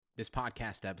This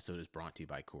podcast episode is brought to you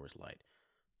by Coors Light.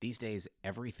 These days,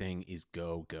 everything is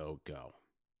go, go, go.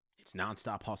 It's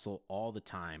nonstop hustle all the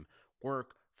time.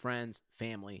 Work, friends,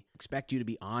 family expect you to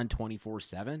be on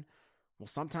 24/7. Well,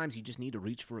 sometimes you just need to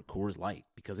reach for a Coors Light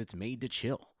because it's made to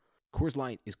chill. Coors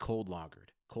Light is cold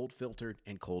lagered, cold filtered,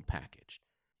 and cold packaged.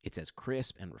 It's as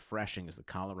crisp and refreshing as the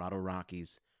Colorado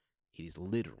Rockies. It is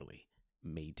literally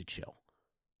made to chill.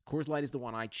 Coors Light is the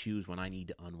one I choose when I need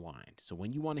to unwind. So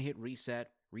when you want to hit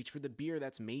reset, reach for the beer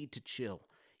that's made to chill.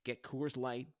 Get Coors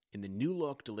Light in the new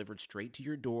look delivered straight to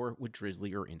your door with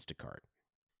Drizzly or Instacart.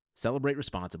 Celebrate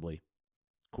responsibly.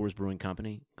 Coors Brewing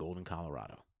Company, Golden,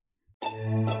 Colorado.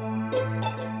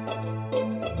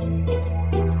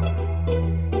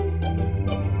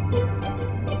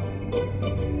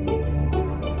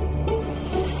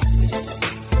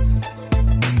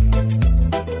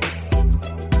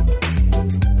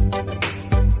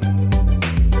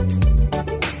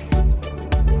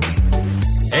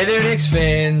 Hey there, Knicks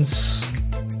fans.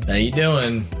 How you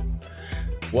doing?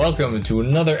 Welcome to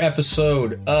another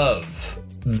episode of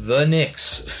the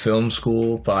Knicks Film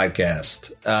School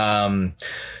Podcast.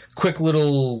 Quick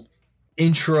little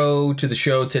intro to the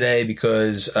show today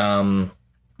because I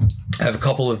have a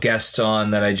couple of guests on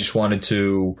that I just wanted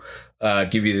to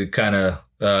give you the kind of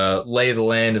lay of the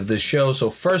land of this show.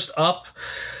 So first up,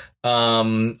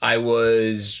 I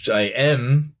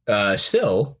am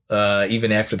still,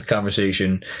 even after the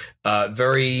conversation,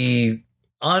 very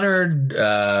honored,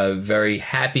 very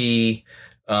happy,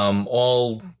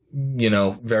 all,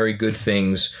 very good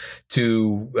things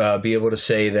to be able to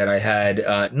say that I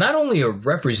had not only a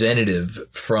representative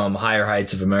from Higher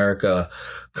Heights of America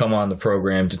come on the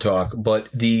program to talk,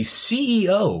 but the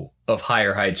CEO of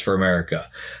Higher Heights for America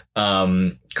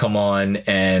come on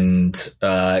and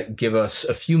give us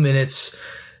a few minutes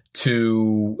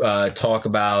to talk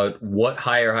about what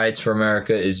Higher Heights for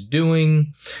America is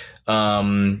doing.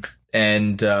 And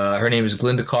her name is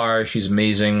Glinda Carr. She's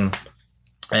amazing.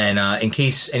 And in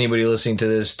case anybody listening to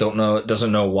this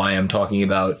doesn't know why I'm talking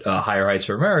about Higher Heights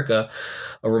for America,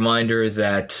 a reminder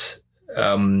that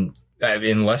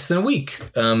in less than a week,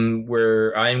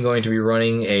 where I am going to be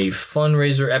running a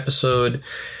fundraiser episode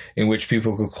in which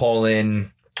people could call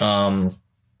in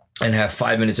and have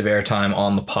 5 minutes of airtime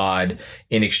on the pod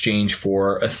in exchange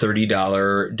for a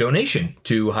 $30 donation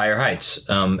to Higher Heights.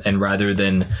 And rather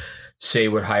than say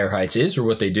what Higher Heights is or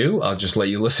what they do, I'll just let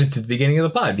you listen to the beginning of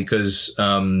the pod because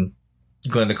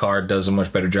Glinda Carr does a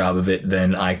much better job of it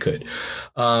than I could.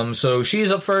 So she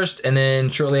is up first, and then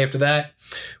shortly after that,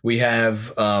 we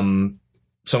have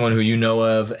someone who you know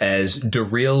of as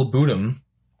DeReal Budum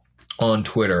on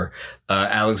Twitter,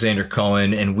 Alexander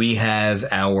Cohen, and we have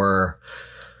our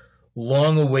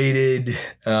long-awaited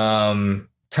Tom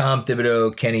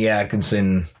Thibodeau, Kenny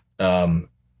Atkinson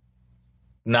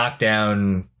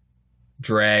knockdown,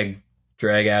 drag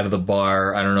out of the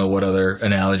bar. I don't know what other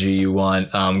analogy you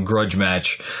want. Grudge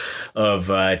match of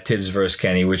Tibbs versus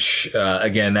Kenny, which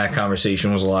again, that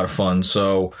conversation was a lot of fun.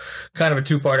 So kind of a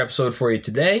two-part episode for you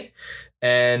today.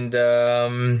 And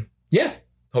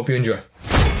hope you enjoy.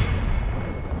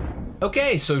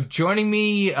 Okay, so joining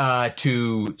me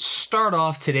to start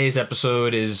off today's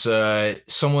episode is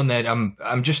someone that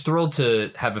I'm just thrilled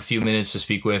to have a few minutes to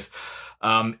speak with.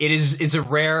 It's a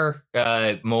rare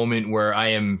moment where I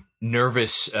am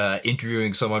nervous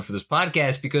interviewing someone for this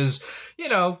podcast because,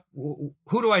 who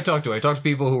do I talk to? I talk to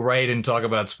people who write and talk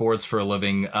about sports for a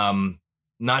living,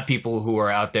 not people who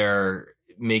are out there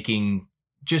making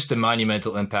just a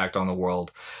monumental impact on the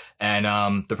world. And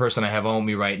the person I have on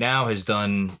me right now has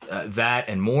done that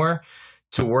and more.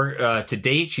 To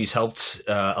date, she's helped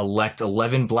elect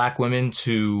 11 black women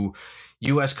to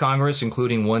U.S. Congress,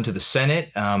 including one to the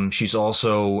Senate. She's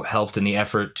also helped in the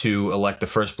effort to elect the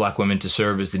first black woman to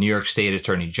serve as the New York State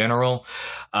Attorney General.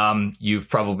 You've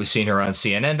probably seen her on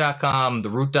CNN.com,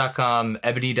 TheRoot.com,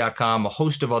 Ebony.com, a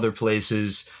host of other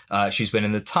places. She's been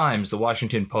in the Times, the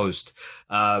Washington Post.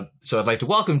 So I'd like to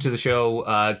welcome to the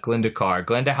show Glinda Carr.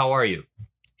 Glinda, how are you?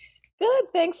 Good.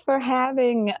 Thanks for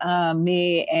having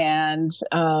me. And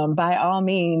by all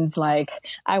means, I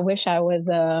wish I was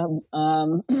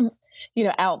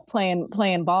out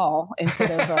playing ball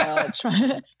instead of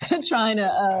trying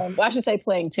to. I should say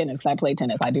playing tennis. I play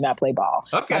tennis. I do not play ball.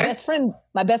 Okay.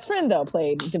 My best friend though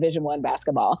played Division I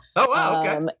basketball. Oh wow.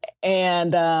 Okay.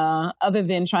 And other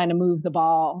than trying to move the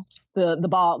ball,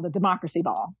 the democracy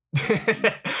ball.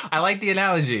 I like the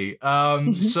analogy.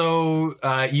 So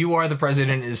you are the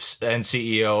president and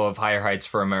CEO of Higher Heights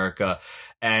for America.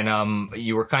 And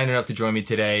you were kind enough to join me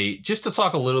today just to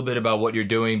talk a little bit about what you're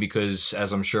doing, because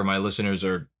as I'm sure my listeners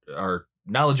are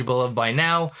knowledgeable of by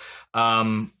now.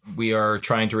 We are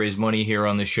trying to raise money here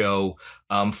on the show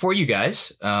for you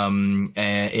guys in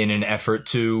an effort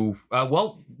to,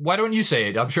 well, why don't you say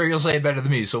it? I'm sure you'll say it better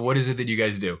than me. So what is it that you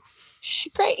guys do?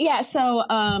 Great. Yeah. So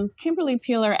Kimberly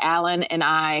Peeler Allen and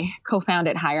I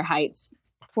co-founded Higher Heights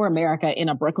for America in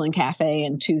a Brooklyn cafe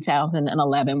in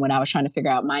 2011 when I was trying to figure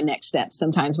out my next steps.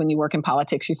 Sometimes when you work in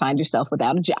politics, you find yourself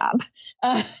without a job.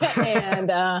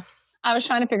 And I was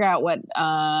trying to figure out what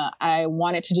I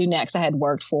wanted to do next. I had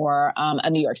worked for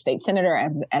a New York State senator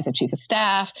as a chief of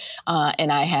staff,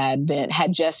 and I had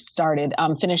just started,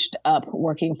 finished up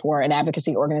working for an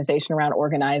advocacy organization around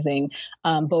organizing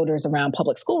voters around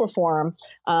public school reform,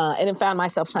 and then found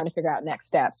myself trying to figure out next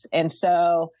steps. And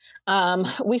so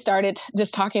we started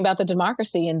just talking about the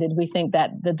democracy, and did we think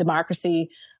that the democracy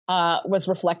was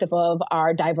reflective of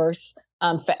our diverse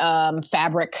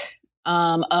fabric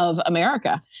of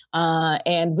America.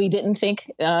 And we didn't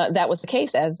think that was the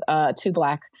case as two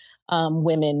Black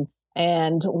women,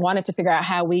 and wanted to figure out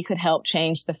how we could help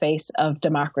change the face of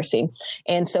democracy.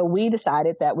 And so we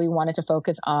decided that we wanted to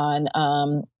focus on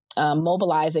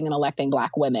mobilizing and electing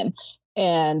Black women.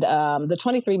 And the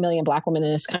 23 million Black women in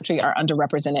this country are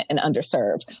underrepresented and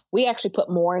underserved. We actually put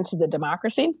more into the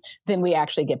democracy than we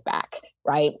actually get back,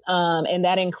 right? And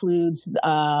that includes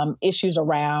issues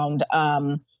around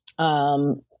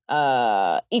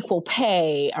equal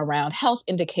pay, around health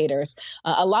indicators.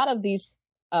 A lot of these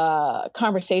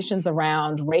conversations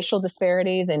around racial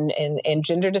disparities and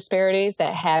gender disparities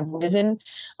that have risen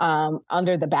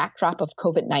under the backdrop of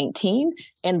COVID-19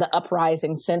 and the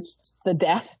uprising since the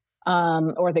death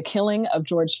or the killing of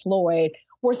George Floyd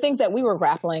were things that we were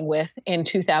grappling with in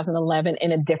 2011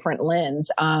 in a different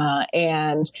lens.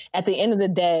 And at the end of the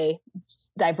day,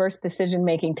 diverse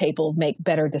decision-making tables make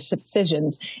better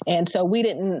decisions. And so we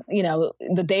didn't,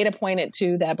 the data pointed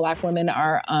to that Black women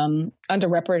are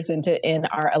underrepresented in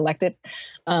our elected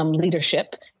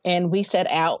leadership. And we set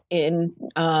out in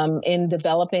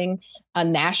developing a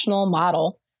national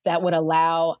model that would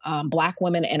allow Black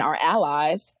women and our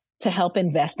allies to help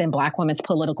invest in Black women's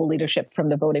political leadership from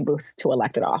the voting booth to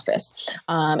elected office.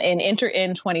 And enter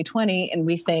in 2020, and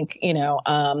we think,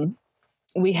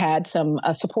 we had some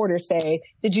supporters say,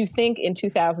 did you think in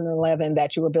 2011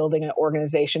 that you were building an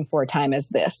organization for a time as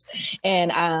this?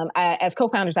 And as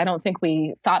co-founders, I don't think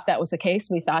we thought that was the case.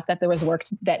 We thought that there was work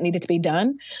that needed to be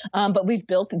done. But we've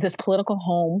built this political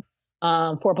home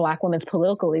for Black women's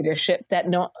political leadership that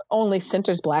not only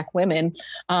centers Black women,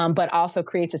 but also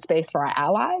creates a space for our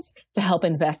allies to help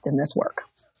invest in this work.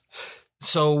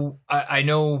 So I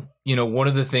know, one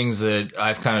of the things that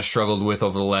I've kind of struggled with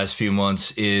over the last few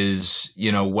months is,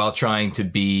 while trying to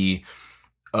be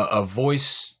a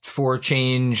voice for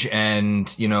change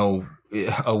and,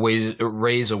 a way to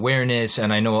raise awareness.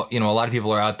 And I know, a lot of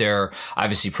people are out there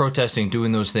obviously protesting,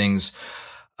 doing those things.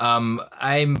 I'm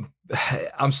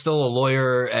still a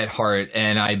lawyer at heart,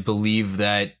 and I believe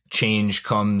that change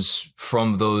comes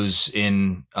from those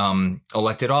in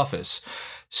elected office.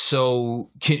 So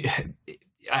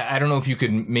I don't know if you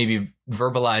could maybe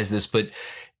verbalize this, but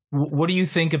what do you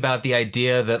think about the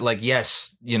idea that,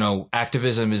 yes,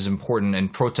 activism is important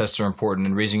and protests are important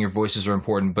and raising your voices are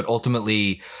important, but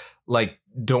ultimately,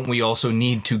 don't we also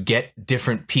need to get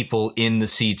different people in the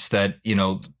seats that,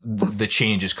 the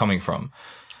change is coming from?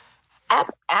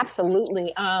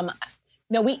 Absolutely.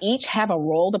 We each have a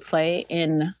role to play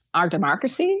in our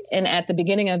democracy. And at the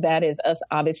beginning of that is us,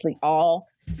 obviously, all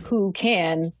who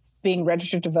can being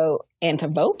registered to vote and to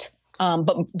vote.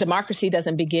 But democracy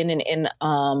doesn't begin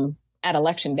at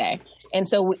election day. And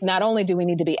so not only do we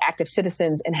need to be active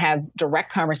citizens and have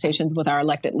direct conversations with our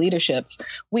elected leadership,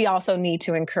 we also need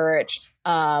to encourage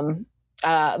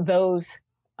those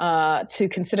to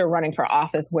consider running for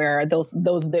office where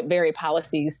those very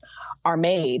policies are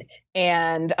made.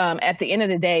 And at the end of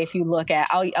the day, if you look at,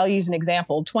 I'll use an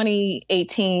example.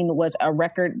 2018 was a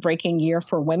record-breaking year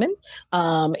for women.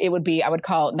 It would be, I would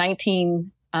call it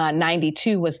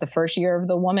 1992 was the first year of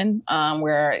the woman,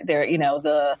 where there,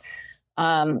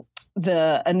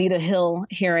 the Anita Hill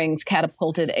hearings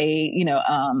catapulted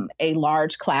a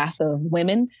large class of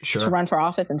women to run for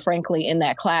office. And frankly, in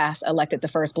that class, elected the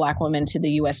first Black woman to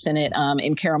the U.S. Senate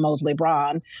in Carol Moseley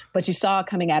Braun. But you saw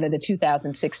coming out of the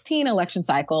 2016 election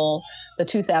cycle, the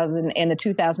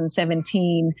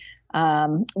 2017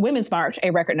 Women's March,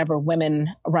 a record number of women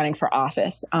running for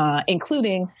office,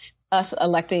 including us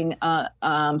electing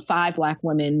 5 Black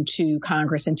women to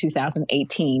Congress in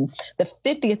 2018. The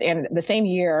 50th and the same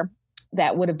year,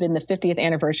 that would have been the 50th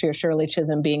anniversary of Shirley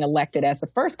Chisholm being elected as the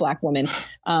first Black woman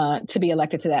to be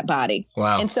elected to that body.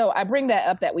 Wow. And so I bring that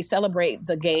up, that we celebrate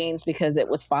the gains because it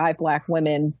was 5 Black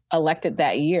women elected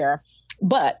that year.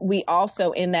 But we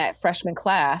also, in that freshman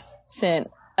class,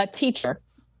 sent a teacher,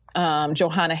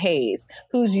 Johanna Hayes,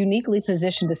 who's uniquely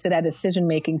positioned to sit at a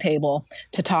decision-making table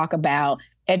to talk about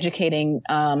educating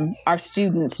our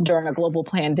students during a global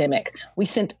pandemic. We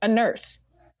sent a nurse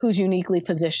who's uniquely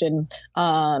positioned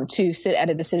to sit at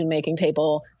a decision-making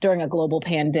table during a global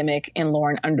pandemic, in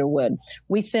Lauren Underwood.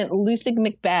 We sent Lucy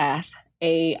McBath,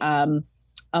 a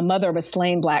mother of a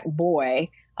slain Black boy,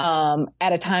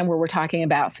 at a time where we're talking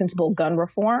about sensible gun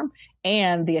reform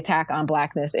and the attack on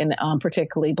Blackness and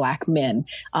particularly Black men.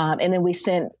 And then we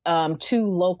sent 2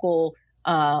 local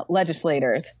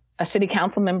legislators, a city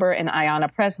council member in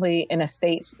Ayanna Presley and a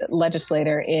state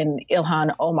legislator in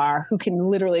Ilhan Omar, who can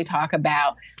literally talk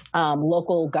about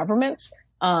local governments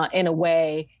in a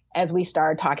way as we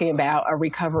start talking about a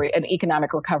recovery, an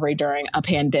economic recovery during a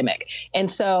pandemic. And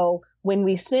so when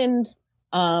we send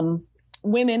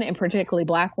women, and particularly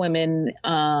Black women,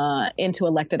 into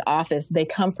elected office, they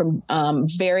come from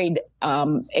varied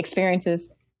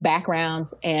experiences,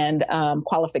 backgrounds, and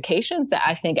qualifications that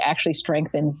I think actually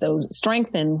strengthens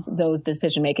those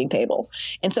decision-making tables.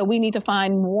 And so we need to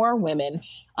find more women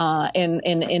in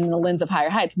the lens of Higher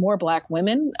Heights, more Black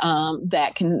women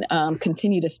that can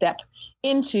continue to step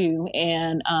into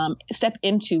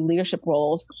leadership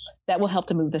roles that will help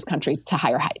to move this country to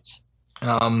higher heights.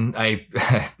 I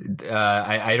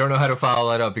don't know how to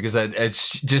follow that up, because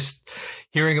it's just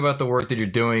hearing about the work that you're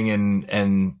doing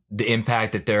and the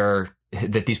impact that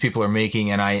these people are making.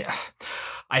 And I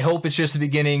hope it's just the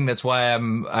beginning. That's why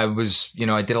I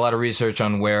did a lot of research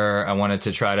on where I wanted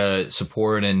to try to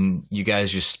support, and you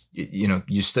guys just,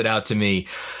 you stood out to me.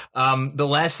 The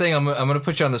last thing, I'm going to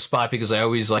put you on the spot because I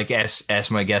always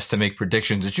ask my guests to make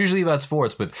predictions. It's usually about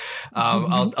sports, but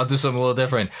I'll do something a little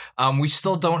different. We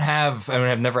still don't have,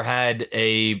 I've never had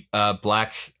a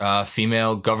Black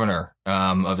female governor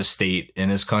of a state in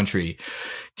this country.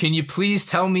 Can you please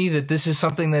tell me that this is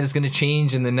something that is going to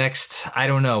change in the next, I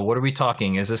don't know, what are we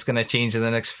talking? Is this going to change in the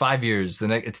next 5 years?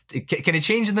 Can it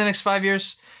change in the next 5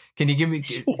 years? Can you give me?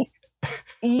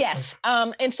 Yes.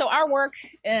 And so our work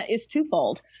is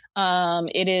twofold.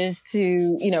 It is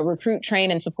to, recruit,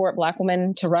 train, and support Black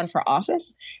women to run for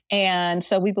office. And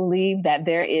so we believe that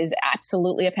there is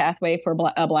absolutely a pathway for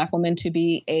a Black woman to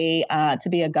be a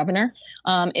governor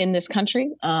in this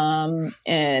country.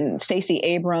 And Stacey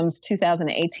Abrams'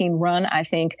 2018 run, I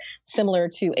think, similar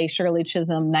to a Shirley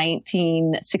Chisholm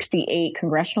 1968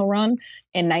 congressional run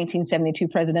and 1972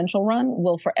 presidential run,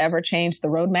 will forever change the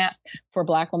roadmap for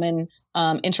Black women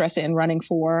interested in running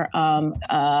for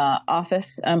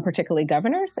office, particularly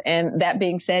governors. And that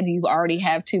being said, you already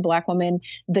have 2 Black women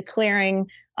declaring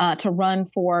to run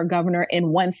for governor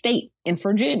in one state, in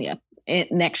Virginia,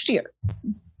 next year.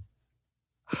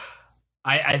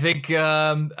 I think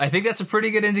that's a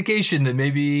pretty good indication that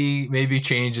maybe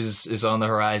change is on the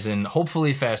horizon.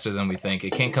 Hopefully faster than we think.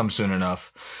 It can't come soon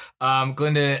enough.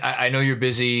 Glenda, I know you're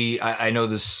busy. I know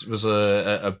this was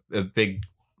a big,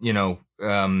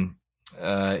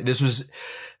 this was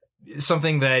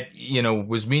something that,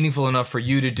 was meaningful enough for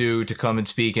you to come and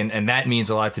speak. And that means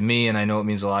a lot to me. And I know it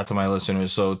means a lot to my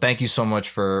listeners. So thank you so much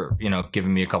for,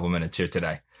 giving me a couple minutes here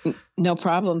today. No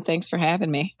problem. Thanks for having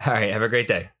me. All right. Have a great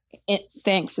day.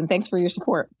 Thanks. And thanks for your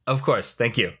support. Of course.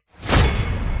 Thank you.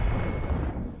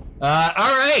 All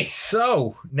right.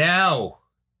 So now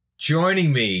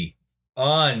joining me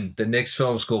on the Knicks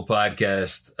Film School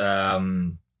podcast,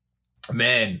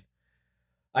 man,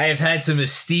 I have had some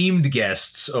esteemed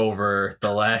guests over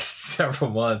the last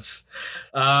several months.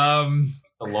 The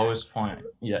lowest point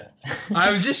yet.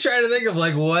 I'm just trying to think of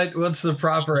what's the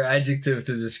proper adjective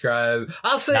to describe.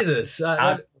 I'll say this.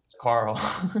 Carl.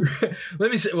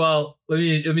 Let me say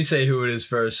who it is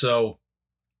first. So,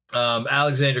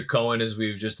 Alexander Cohen, as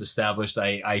we've just established,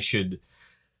 I should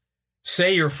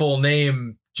say your full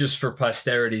name just for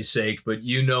posterity's sake, but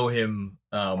you know him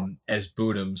as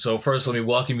Budum. So first, let me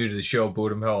welcome you to the show,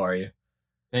 Budum. How are you?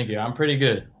 Think you. I'm pretty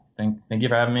good. Thank you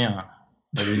for having me on.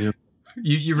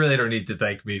 You really don't need to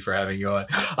thank me for having you on.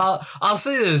 I'll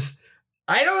say this.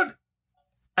 I don't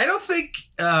think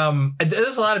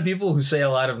there's a lot of people who say a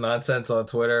lot of nonsense on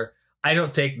Twitter. I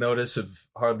don't take notice of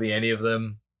hardly any of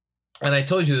them. And I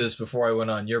told you this before I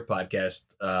went on your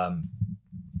podcast.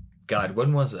 God,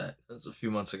 when was that? It was a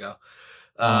few months ago.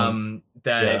 Like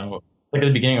at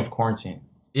the beginning of quarantine.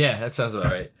 Yeah, that sounds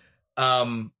about right.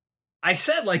 I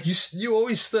said you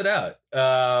always stood out,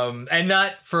 and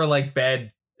not for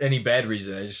any bad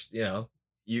reason. I just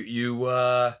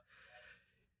you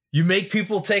You make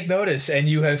people take notice, and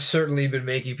you have certainly been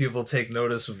making people take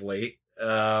notice of late.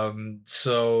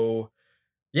 So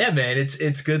yeah, man,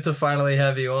 it's good to finally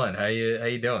have you on. How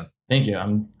you doing? Thank you.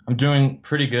 I'm doing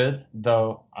pretty good,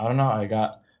 though. I don't know.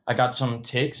 I got some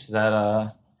takes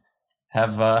that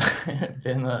have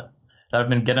been that I've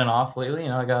been getting off lately. You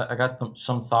know, I got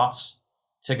some thoughts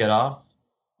to get off.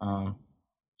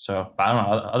 So I don't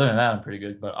know. Other than that, I'm pretty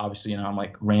good. But obviously, you know, I'm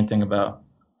like ranting about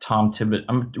Tom Thibodeau.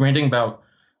 I'm ranting about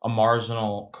a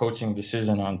marginal coaching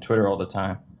decision on Twitter all the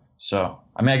time. So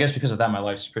I mean, I guess because of that, my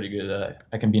life's pretty good. That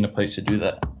I can be in a place to do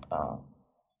that.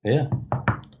 Yeah.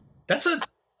 That's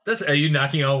are you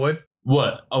knocking on wood?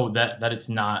 What? Oh, that it's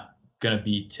not gonna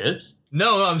be Tibbs?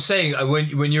 No, I'm saying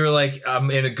when you were like,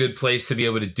 I'm in a good place to be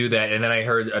able to do that, and then I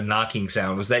heard a knocking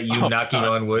sound. Was that you knocking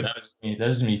on wood? That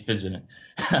was me fidgeting.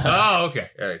 Oh, okay.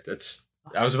 All right.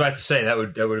 I was about to say that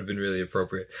would have been really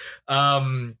appropriate.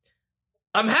 I'm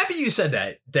happy you said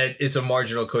that it's a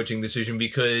marginal coaching decision,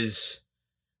 because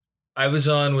I was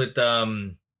on with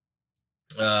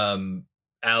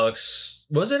Alex.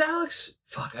 Was it Alex?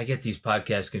 Fuck, I get these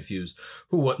podcasts confused.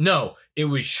 No, it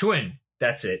was Schwinn.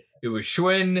 That's it. It was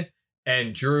Schwinn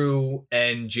and Drew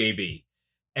and JB.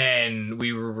 And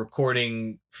we were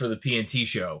recording for the PNT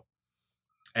show.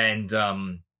 And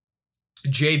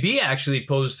JB actually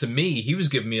posed to me. He was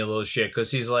giving me a little shit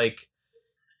because he's like,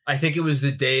 I think it was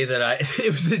the day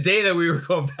that we were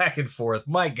going back and forth.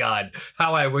 My God,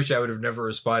 how I wish I would have never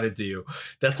responded to you.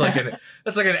 That's like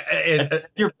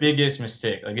your biggest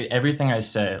mistake. Like everything I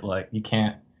say, like you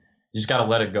just gotta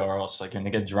let it go, or else like you're gonna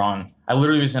get drawn. I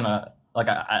literally was in I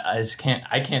just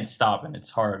can't stop, and it's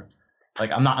hard.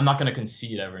 Like I'm not gonna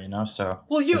concede ever, you know. So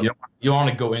well, you don't want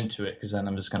to go into it, because then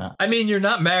I'm just gonna. I mean, you're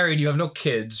not married. You have no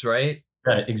kids, right?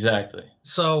 Right, exactly.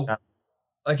 So. Yeah.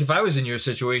 Like if I was in your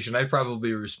situation, I'd probably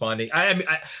be responding. I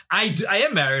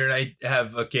am married and I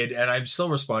have a kid, and I'm still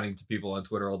responding to people on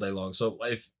Twitter all day long. So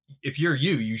if you're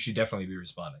you should definitely be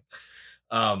responding.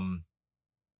 What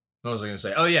was I going to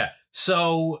say? Oh yeah.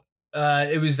 So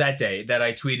it was that day that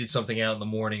I tweeted something out in the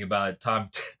morning about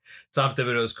Tom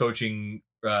Thibodeau's coaching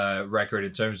record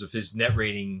in terms of his net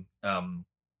rating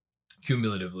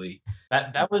cumulatively.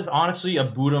 That was honestly a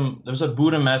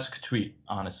Budem-esque tweet.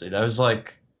 Honestly, that was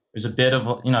like. There's a bit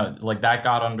of, you know, like that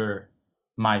got under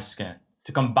my skin.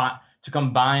 To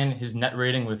combine his net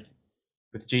rating with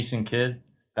Jason Kidd,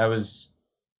 that was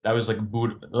like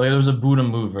there was a Buddha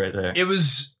move right there. It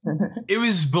was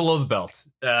below the belt,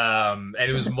 and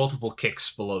it was multiple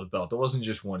kicks below the belt. It wasn't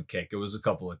just one kick; it was a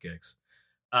couple of kicks.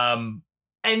 And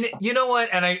you know what?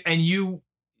 And you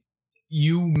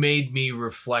made me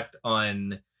reflect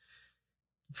on.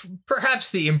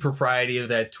 Perhaps the impropriety of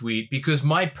that tweet, because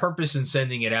my purpose in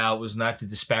sending it out was not to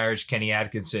disparage Kenny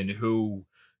Atkinson, who,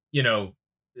 you know,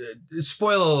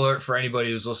 spoiler alert for anybody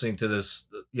who's listening to this,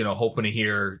 you know, hoping to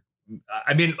hear.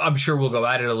 I mean, I'm sure we'll go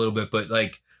at it a little bit, but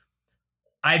like,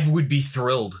 I would be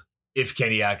thrilled if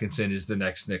Kenny Atkinson is the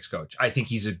next Knicks coach. I think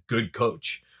he's a good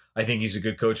coach. I think he's a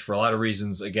good coach for a lot of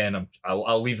reasons. Again,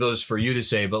 I'll leave those for you to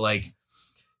say, but like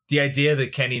the idea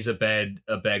that Kenny's a bad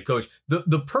coach,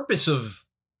 the purpose of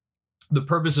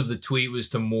the tweet was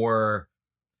to more,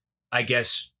 I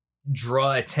guess,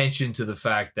 draw attention to the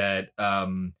fact that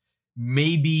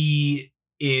maybe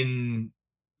in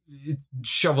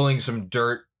shoveling some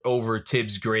dirt over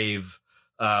Tibbs' grave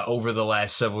over the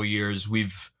last several years,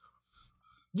 we've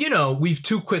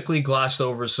too quickly glossed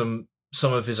over some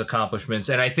of his accomplishments,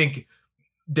 and I think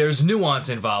there's nuance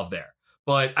involved there.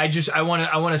 But I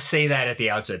want to say that at the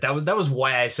outset. That was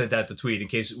why I sent out the tweet, in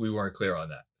case we weren't clear on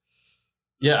that.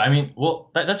 Yeah, I mean, well,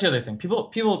 that's the other thing.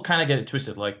 People kind of get it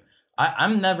twisted. Like,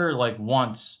 I'm never like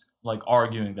once like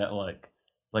arguing that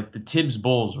like the Tibbs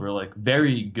Bulls were like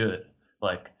very good.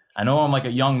 Like, I know I'm like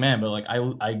a young man, but like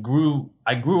I grew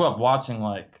up watching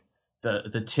like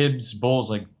the Tibbs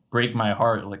Bulls like break my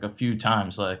heart like a few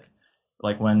times. Like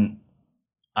when,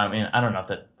 I mean, I don't know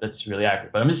if that's really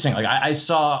accurate, but I'm just saying, like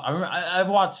I've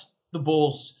watched the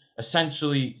Bulls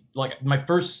essentially. Like one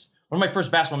of my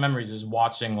first basketball memories is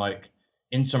watching like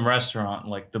in some restaurant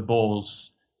like the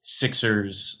Bulls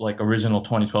Sixers like original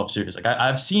 2012 series. Like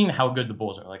I've seen how good the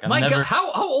Bulls are. Like God,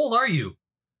 how old are you?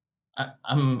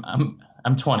 I'm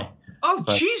 20. Oh,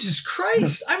 but Jesus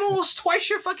Christ! I'm almost twice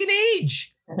your fucking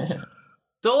age.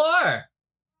 Delar.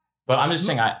 But I'm just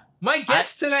saying, my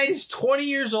guest tonight is 20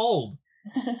 years old.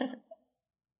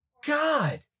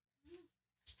 God,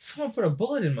 someone put a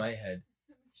bullet in my head.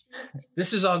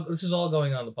 This is all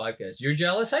going on the podcast. You're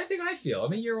jealous? I think I feel. I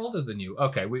mean, you're older than you.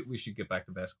 Okay, we should get back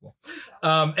to basketball.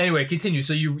 Anyway, continue.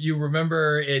 So you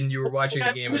remember, and you were watching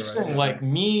the game. Listen, like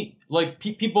me, like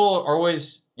people are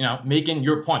always, you know, making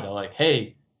your point. They're like,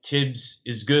 hey, Tibbs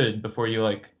is good before you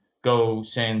like go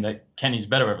saying that Kenny's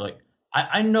better. Like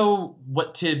I know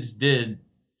what Tibbs did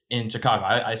in Chicago.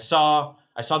 I saw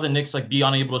the Knicks like be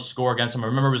unable to score against them. I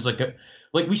remember it was like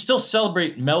we still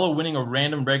celebrate Melo winning a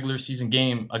random regular season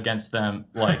game against them.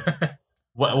 Like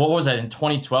what was that in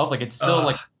 2012? Like it's still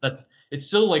like that. It's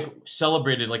still like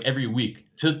celebrated like every week.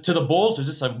 To the Bulls, it was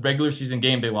just a regular season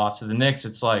game they lost. To the Knicks,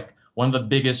 it's like one of the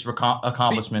biggest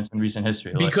accomplishments in recent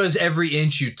history. Because every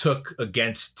inch you took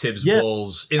against Tibbs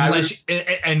Bulls, unless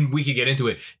and we could get into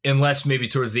it, unless maybe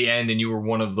towards the end and you were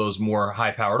one of those more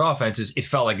high-powered offenses, it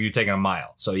felt like you were taking a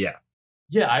mile. So yeah.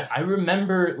 Yeah, I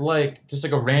remember like just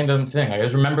like a random thing. I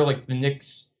just remember like the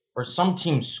Knicks or some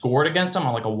team scored against them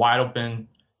on like a wide open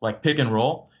like pick and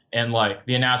roll, and like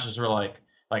the announcers were like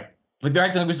they're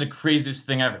acting like it was the craziest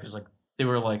thing ever because like they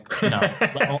were like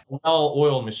a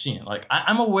well-oiled machine. Like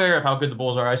I'm aware of how good the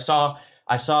Bulls are. I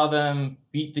saw them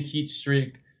beat the Heat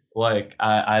streak. Like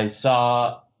I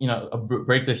saw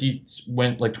break the Heat's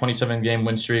win like 27-game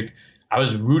win streak. I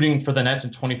was rooting for the Nets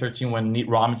in 2013 when Nate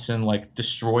Robinson like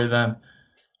destroyed them.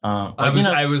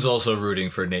 I was also rooting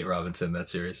for Nate Robinson that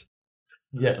series.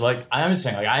 Yeah, like I'm just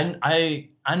saying, like I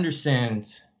understand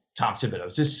Tom Thibodeau.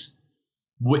 It's just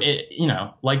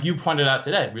like you pointed out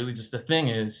today. Really, just the thing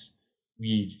is,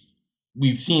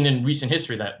 we've seen in recent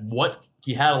history that what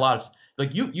he had a lot of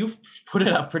like you put it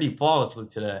up pretty flawlessly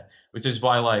today, which is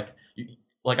why like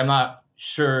I'm not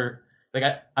sure. Like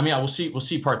I mean we'll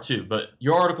see part 2, but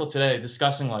your article today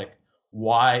discussing like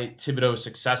why Thibodeau's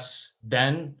success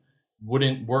then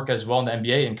wouldn't work as well in the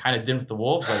NBA and kind of did with the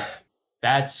Wolves, like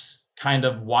that's kind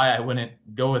of why I wouldn't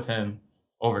go with him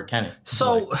over Kenny.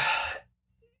 So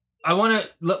I want to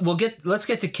let's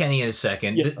get to Kenny in a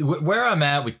second. Yeah. Where I'm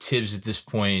at with Tibbs at this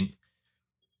point.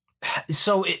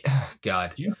 So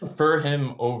God, do you prefer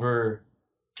him over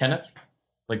Kenneth?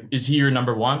 Like, is he your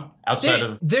number one outside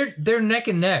of? They're neck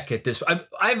and neck at this.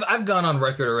 I've gone on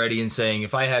record already in saying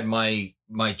if I had my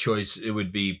choice, it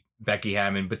would be Becky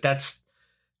Hammon. But that's,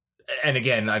 and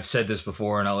again, I've said this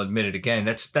before, and I'll admit it again.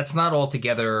 That's not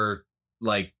altogether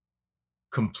like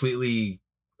completely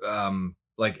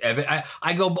like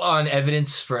I go on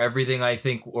evidence for everything I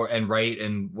think and write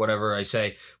and whatever I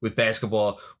say with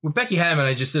basketball. With Becky Hammon,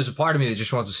 there's a part of me that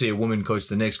just wants to see a woman coach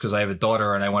the Knicks because I have a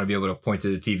daughter and I want to be able to point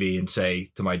to the TV and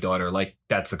say to my daughter, like,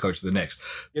 that's the coach of the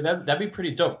Knicks. Yeah, that'd be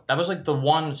pretty dope. That was like the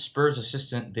one Spurs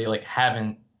assistant they like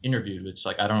haven't interviewed, which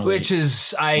like I don't know. Which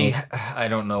is I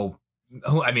don't know.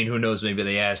 Who knows? Maybe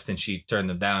they asked and she turned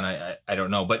them down. I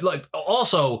don't know. But like,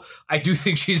 also, I do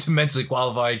think she's immensely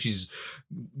qualified. She's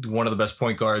one of the best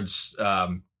point guards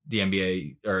the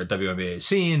NBA or WNBA has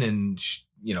seen, and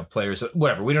players,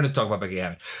 whatever. We don't have to talk about Becky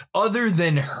Hammon. Other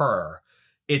than her,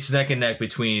 it's neck and neck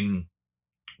between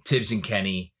Tibbs and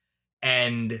Kenny.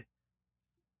 And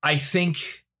I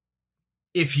think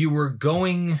if you were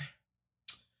going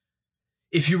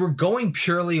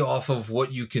purely off of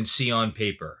what you can see on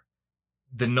paper,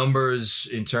 the numbers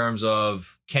in terms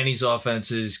of Kenny's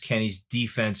offenses, Kenny's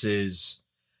defenses,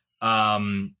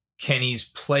 Kenny's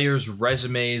players'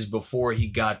 resumes before he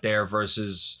got there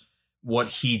versus what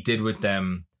he did with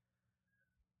them,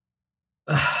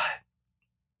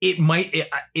 it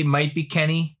might be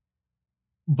Kenny,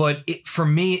 but for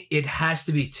me, it has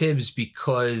to be Tibbs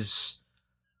because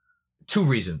 2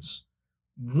 reasons.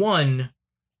 One,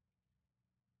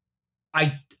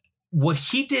 what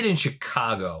he did in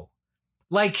Chicago.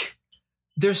 Like,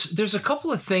 there's a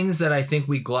couple of things that I think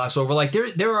we gloss over. Like,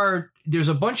 there's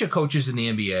a bunch of coaches in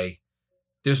the NBA.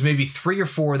 There's maybe 3 or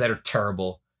 4 that are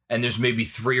terrible, and there's maybe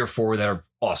 3 or 4 that are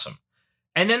awesome.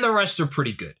 And then the rest are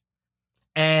pretty good.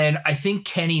 And I think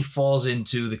Kenny falls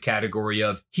into the category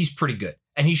of he's pretty good.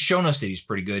 And he's shown us that he's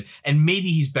pretty good. And maybe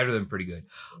he's better than pretty good.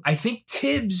 I think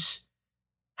Tibbs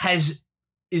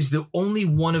is the only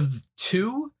one of the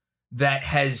 2 that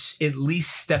has at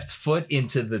least stepped foot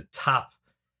into the top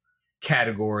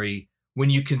category when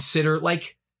you consider,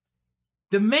 like,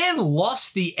 the man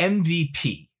lost the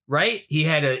MVP, right? He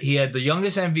had the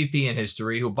youngest MVP in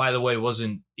history, who, by the way,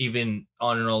 wasn't even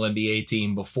on an All-NBA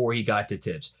team before he got to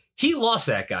Tibbs. He lost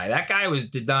that guy. That guy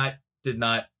did not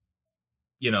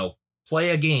play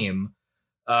a game,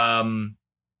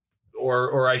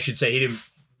 or I should say he did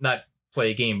not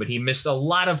play a game, but he missed a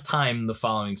lot of time the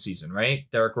following season, right?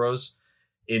 Derrick Rose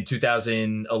in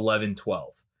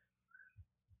 2011-12.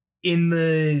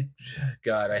 I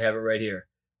have it right here.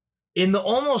 In the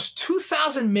almost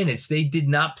 2,000 minutes they did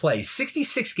not play,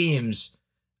 66 games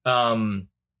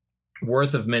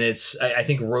worth of minutes. I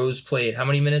think Rose played how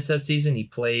many minutes that season? He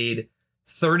played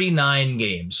 39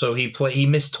 games. So he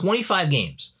missed 25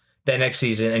 games that next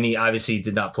season, and he obviously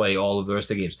did not play all of the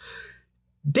rest of the games.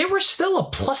 they were still a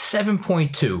plus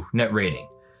 7.2 net rating.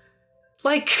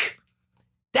 Like,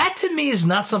 that to me is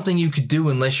not something you could do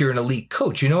unless you're an elite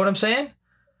coach. You know what I'm saying?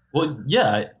 Well,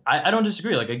 yeah, I don't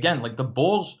disagree. Like, again, like the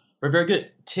Bulls were very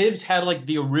good. Tibbs had like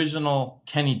the original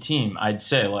Kenny team, I'd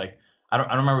say. Like, I don't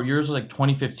remember, yours was like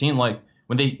 2015. Like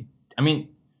when they, I mean,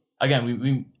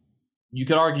 again, you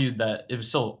could argue that it was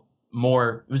still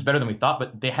more, it was better than we thought,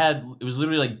 but it was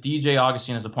literally like DJ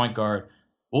Augustine as the point guard.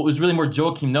 Well, it was really more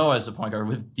Joakim Noah as the point guard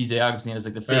with DJ Augustine as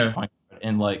like the fifth point guard.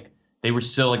 And like, they were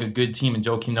still like a good team, and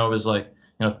Joakim Noah was like,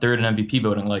 third in MVP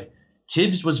voting. Like,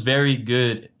 Tibbs was very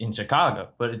good in Chicago,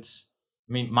 but let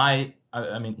me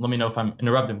know if I'm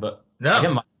interrupting, but no.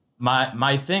 Again,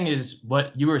 my thing is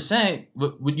what you were saying,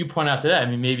 what you point out today.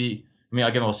 Again,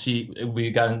 we'll see.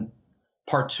 We got in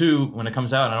part 2 when it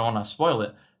comes out, and I don't want to spoil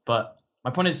it, but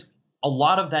my point is a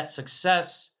lot of that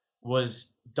success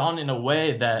was done in a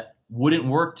way that wouldn't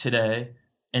work today,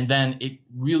 and then it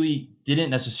really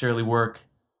didn't necessarily work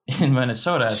in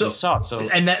Minnesota as we saw.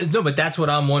 But that's what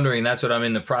I'm wondering. That's what I'm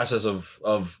in the process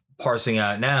of parsing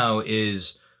out now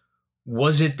is,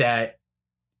 was it that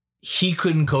he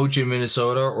couldn't coach in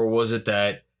Minnesota, or was it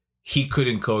that he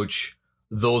couldn't coach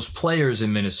those players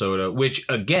in Minnesota, which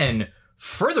again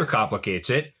further complicates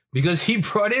it because he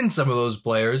brought in some of those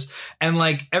players, and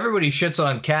like everybody shits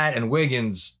on Cat and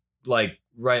Wiggins, like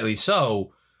rightly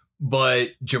so, but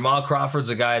Jamal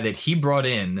Crawford's a guy that he brought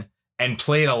in and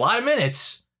played a lot of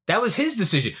minutes. That was his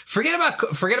decision. Forget about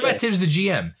Tibbs the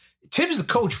GM. Tibbs the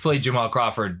coach played Jamal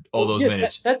Crawford all those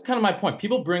minutes. That's kind of my point.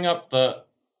 People bring up the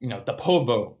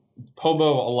Pobo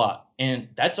a lot, and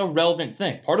that's a relevant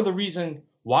thing. Part of the reason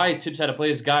why Tibbs had to play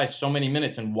his guys so many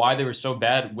minutes and why they were so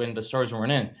bad when the stars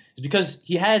weren't in is because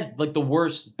he had like the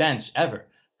worst bench ever.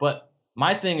 But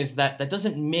my thing is that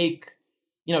doesn't make,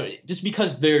 just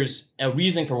because there's a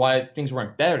reason for why things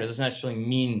weren't better, that doesn't necessarily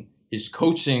mean his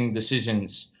coaching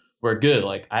decisions were good.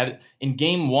 Like in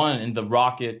game 1 in the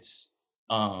Rockets,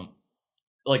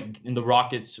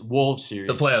 Wolves series,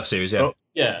 the playoff series, yeah.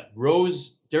 Yeah,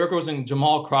 Derrick Rose and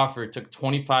Jamal Crawford took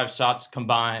 25 shots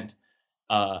combined,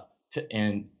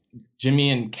 and Jimmy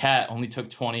and Cat only took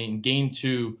 20. In game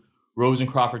 2, Rose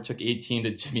and Crawford took 18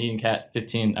 to Jimmy and Cat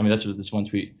 15. I mean, that's what this one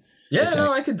tweet. Yeah,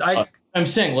 no, I'm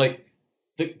saying like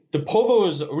the Pobo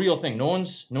is a real thing. No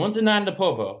one's denying the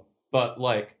Pobo, but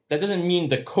like that doesn't mean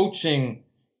the coaching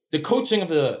of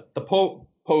the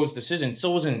Pobo's decision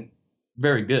still wasn't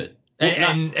very good.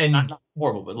 And not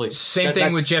horrible, but like same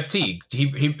thing with Jeff Teague.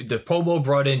 The Pobo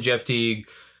brought in Jeff Teague.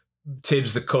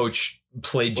 Tibbs, the coach,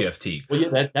 played Jeff Teague. Well,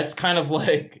 yeah, that's kind of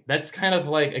like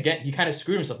again, he kind of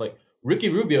screwed himself. Like Ricky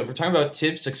Rubio, if we're talking about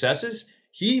Tibbs' successes,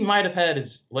 he might have had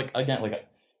his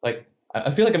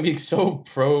I feel like I'm being so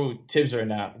pro Tibbs right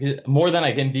now, because more than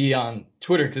I can be on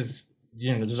Twitter, because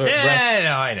there's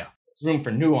I know room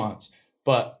for nuance.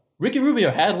 But Ricky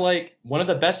Rubio had like one of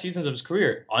the best seasons of his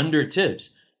career under Tibbs.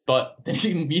 But then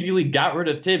he immediately got rid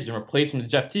of Tibbs and replaced him with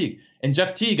Jeff Teague. And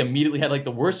Jeff Teague immediately had like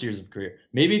the worst years of career.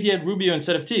 Maybe if he had Rubio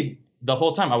instead of Teague the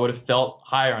whole time, I would have felt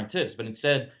higher on Tibbs. But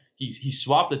instead, he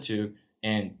swapped the two,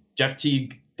 and Jeff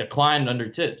Teague declined under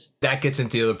Tibbs. That gets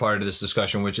into the other part of this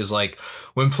discussion, which is like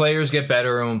when players get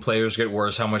better and when players get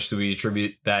worse, how much do we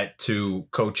attribute that to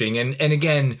coaching? And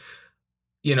again,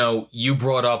 you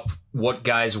brought up what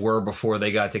guys were before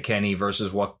they got to Kenny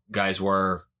versus what guys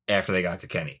were after they got to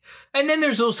Kenny. And then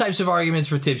there's those types of arguments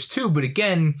for Tibbs too. But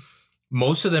again,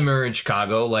 most of them are in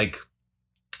Chicago, like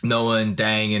Noah and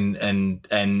Dang and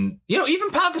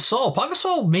even Pau Gasol. Pau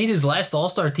Gasol made his last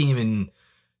All-Star team in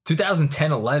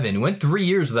 2010-11. He went 3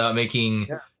 years without making,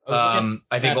 I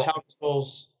think Pau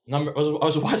Gasol's number. I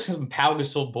was watching some Pau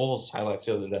Gasol Bulls highlights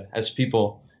the other day, as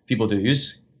people do. He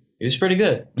was pretty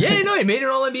good. Yeah, he made an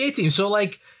All-NBA team. So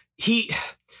like he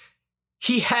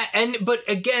had, but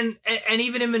again, and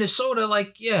even in Minnesota,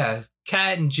 like, yeah,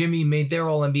 Cat and Jimmy made their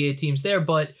All-NBA teams there,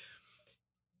 but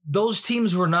those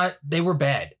teams were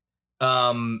bad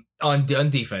on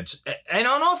defense. And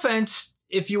on offense,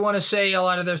 if you want to say a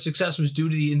lot of their success was due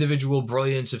to the individual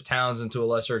brilliance of Towns and to a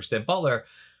lesser extent Butler,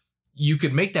 you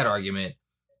could make that argument.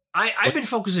 I've been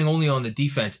focusing only on the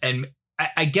defense, and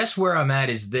I guess where I'm at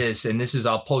is this, and this is,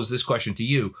 I'll pose this question to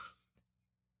you.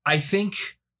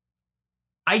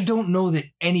 I don't know that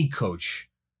any coach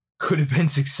could have been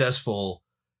successful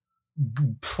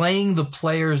playing the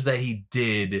players that he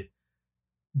did,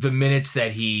 the minutes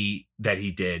that he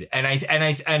did. And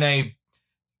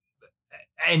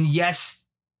yes,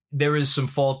 there is some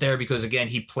fault there because again,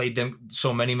 he played them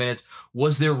so many minutes.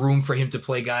 Was there room for him to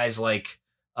play guys like,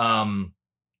 Jones?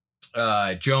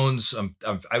 I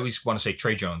always want to say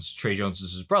Trey Jones. Trey Jones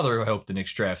is his brother who helped the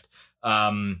Knicks draft.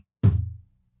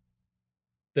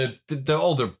 the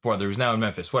older brother who's now in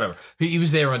Memphis, whatever. He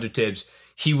was there under Tibbs.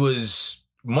 He was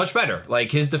much better.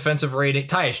 Like his defensive rating,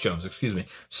 Tyus Jones, excuse me,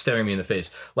 staring me in the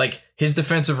face. Like his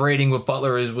defensive rating with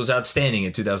Butler was outstanding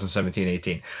in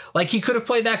 2017-18. Like he could have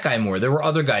played that guy more. There were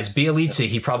other guys. Bielitsa,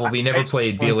 he probably never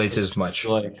played Bielitsa as much.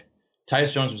 Like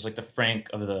Tyus Jones was like the Frank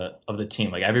of the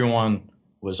team. Like everyone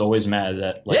was always mad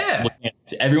that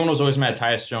everyone was always mad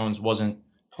Tyus Jones wasn't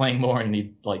playing more and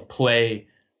he'd like play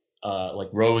like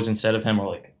Rose instead of him or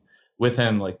like with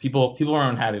him. Like people are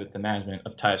unhappy with the management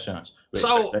of Tyus Jones.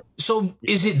 So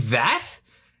is it that?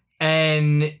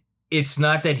 And it's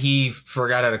not that he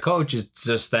forgot how to coach. It's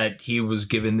just that he was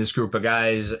given this group of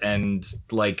guys and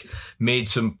like made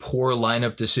some poor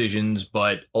lineup decisions,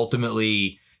 but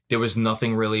ultimately there was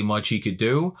nothing really much he could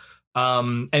do.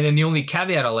 And then the only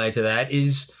caveat I'll add to that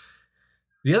is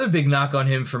the other big knock on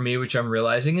him for me, which I'm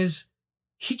realizing is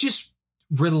he just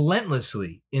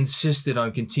relentlessly insisted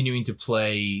on continuing to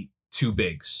play two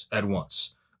bigs at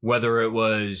once, whether it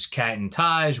was Cat and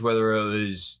Taj, whether it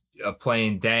was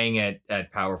playing Dang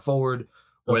at power forward,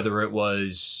 whether it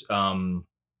was, playing,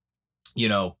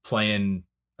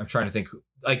 I'm trying to think,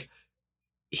 like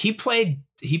he played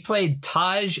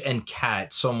Taj and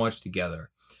Cat so much together.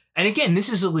 And again,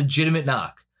 this is a legitimate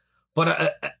knock,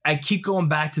 but I keep going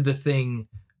back to the thing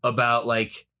about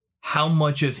like how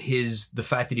much of the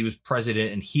fact that he was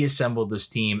president and he assembled this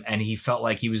team and he felt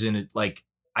like he was in it, like,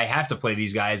 I have to play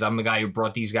these guys. I'm the guy who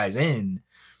brought these guys in.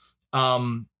 I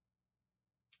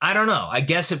don't know. I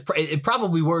guess it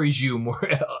probably worries you more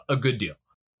a good deal.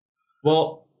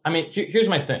 Well, I mean, here's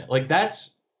my thing. Like,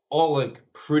 that's all like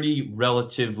pretty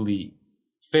relatively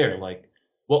fair. Like,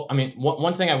 well, I mean,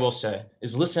 one thing I will say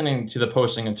is listening to the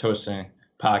Posting and Toasting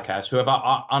podcast, who have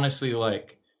honestly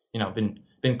like,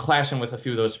 been clashing with a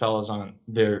few of those fellas on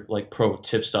their like pro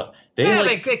tip stuff.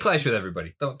 They clash with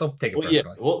everybody. Don't take it personally. Yeah,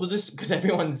 well, just because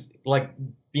everyone's like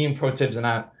being pro tips and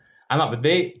I'm not, but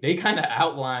they kind of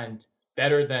outlined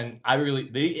better than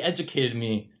they educated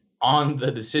me on the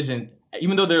decision,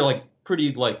 even though they're like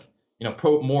pretty like,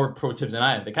 more pro tips than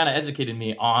I am. They kind of educated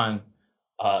me on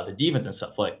the defense and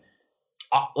stuff. Like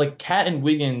Cat and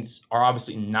Wiggins are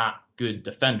obviously not good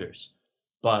defenders,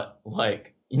 but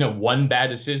like, one bad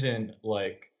decision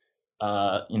like,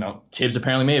 Tibbs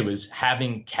apparently made was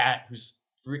having Cat, who's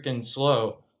freaking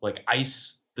slow, like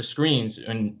ice the screens,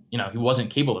 and he wasn't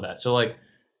capable of that. So like,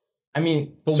 I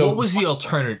mean, but what was the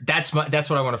alternative? That's what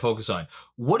I want to focus on.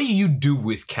 What do you do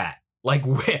with Cat? Like,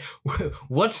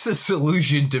 what's the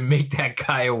solution to make that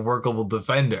guy a workable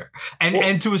defender?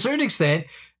 And to a certain extent,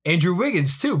 Andrew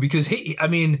Wiggins too, because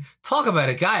talk about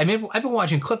a guy. I mean, I've been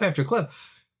watching clip after clip.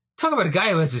 Talk about a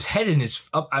guy who has his head in his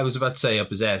up. I was about to say up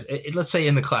his ass. Let's say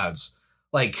in the clouds.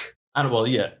 Like, I don't. Well,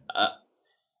 yeah.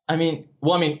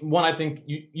 One, I think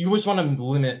you just want to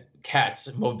limit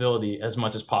Cat's mobility as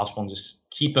much as possible and just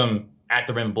keep him at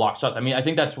the rim, block shots. I mean, I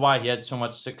think that's why he had so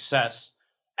much success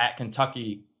at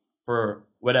Kentucky for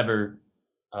whatever.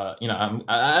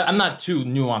 I'm not too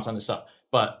nuanced on this stuff,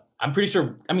 but I'm pretty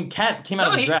sure. I mean, Cat came out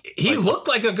of the draft. He looked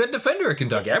like a good defender at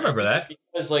Kentucky. I remember that.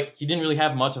 Because like he didn't really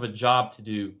have much of a job to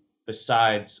do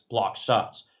besides block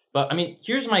shots. But I mean,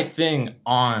 here's my thing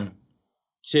on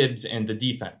Tibbs and the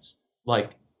defense.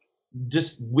 Like,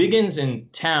 just Wiggins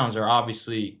and Towns are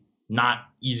obviously not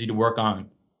easy to work on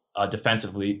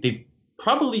defensively. They've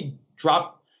probably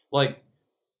dropped like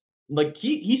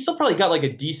he still probably got like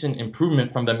a decent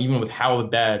improvement from them, even with how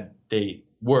bad they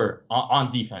were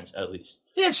on defense, at least.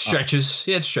 He had stretches.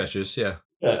 Yeah.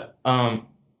 Yeah.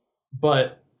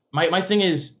 But my thing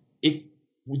is, if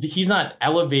he's not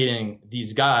elevating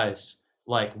these guys,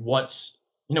 like what's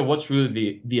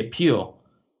really the appeal?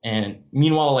 And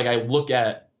meanwhile, like I look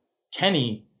at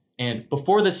Kenny, and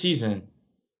before the season,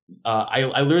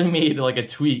 I literally made like a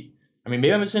tweet. I mean,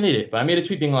 maybe I'm just an idiot, but I made a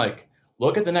tweet being like,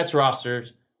 look at the Nets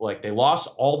rosters. Like they lost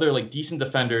all their like decent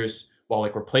defenders while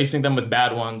like replacing them with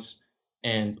bad ones,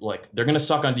 and like they're gonna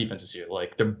suck on defense this year.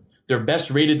 Like their best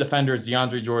rated defender is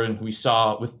DeAndre Jordan, who we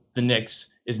saw with the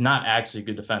Knicks is not actually a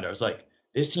good defender. I was like,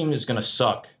 this team is gonna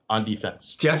suck on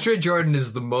defense. DeAndre Jordan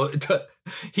is the most.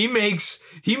 He makes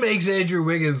Andrew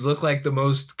Wiggins look like the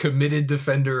most committed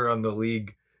defender on the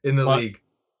league league.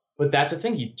 But that's the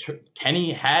thing.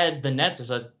 Kenny had the Nets as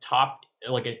a top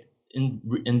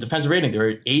in defensive rating. They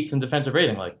were 8th in defensive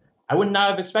rating. Like I would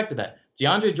not have expected that.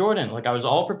 DeAndre Jordan, like I was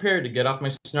all prepared to get off my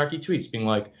snarky tweets, being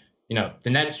like, the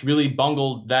Nets really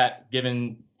bungled that,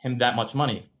 giving him that much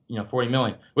money, $40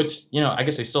 million, which I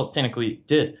guess they still technically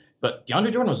did. But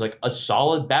DeAndre Jordan was like a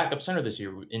solid backup center this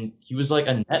year, and he was like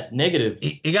a net negative.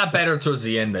 He got better towards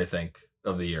the end, I think,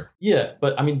 of the year. Yeah,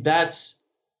 but I mean that's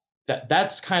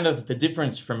kind of the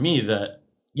difference for me that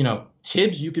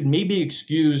Tibbs, you could maybe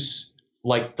excuse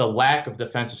like the lack of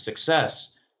defensive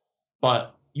success,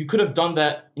 but you could have done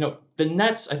that. The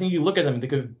Nets, I think you look at them, they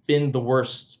could have been the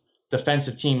worst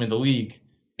defensive team in the league,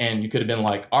 and you could have been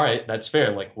like, all right, that's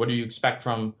fair. Like, what do you expect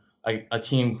from a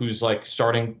team who's like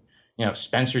starting,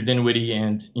 Spencer Dinwiddie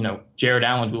and, Jared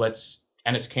Allen, who lets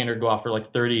Enes Kanter go off for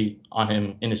like 30 on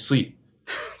him in his sleep.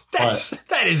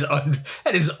 That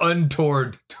is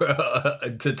untoward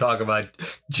to talk about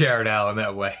Jared Allen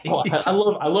that way. Well,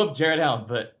 I love Jared Allen,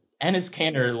 but Enes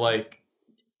Kanter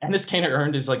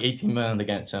earned his like 18 million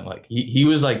against him. Like he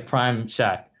was like prime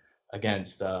Shaq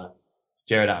against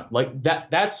Jared Allen. Like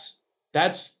that's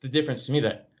the difference to me,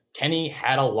 that Kenny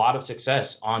had a lot of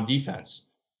success on defense.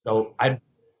 So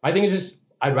my thing is just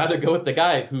I'd rather go with the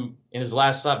guy who in his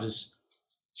last stop just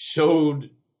showed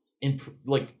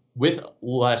with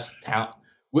less talent,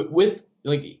 with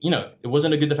it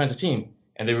wasn't a good defensive team,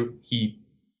 and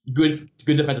good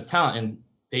defensive talent, and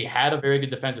they had a very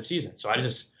good defensive season. So I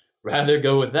just rather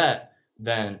go with that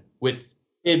than with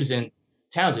Tibbs and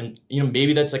Towns. And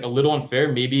maybe that's like a little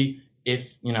unfair. Maybe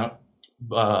if it's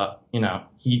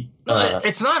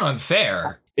not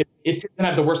unfair. If Tibbs didn't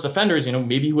have the worst defenders,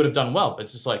 maybe he would have done well. But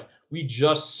it's just like we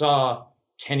just saw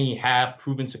Kenny have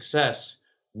proven success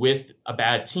with a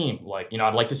bad team. Like,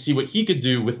 I'd like to see what he could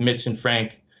do with Mitch and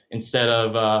Frank instead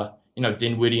of,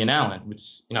 Dinwiddie and Allen,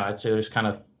 which, I'd say there's kind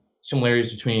of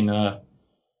similarities between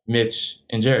Mitch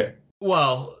and Jared.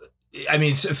 Well, I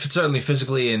mean, certainly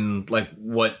physically and like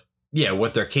what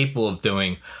they're capable of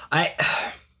doing. I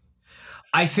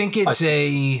think it's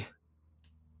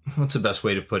what's the best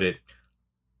way to put it?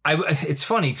 It's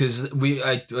funny because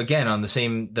again, on the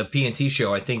PNT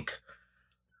show, I think,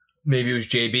 maybe it was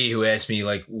JB who asked me,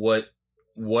 like, what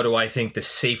do I think the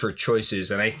safer choice is?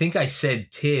 And I think I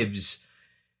said Tibbs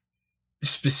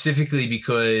specifically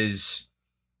because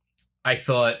I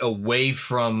thought away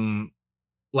from,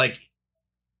 like,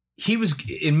 he was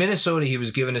in Minnesota, he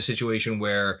was given a situation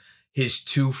where his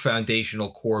two foundational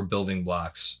core building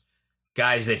blocks,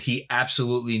 guys that he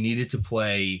absolutely needed to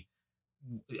play.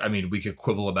 I mean, we could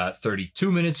quibble about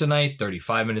 32 minutes a night,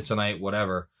 35 minutes a night,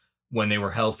 whatever, when they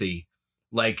were healthy.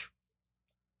 Like,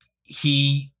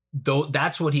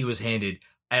 that's what he was handed.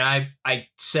 And I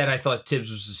said I thought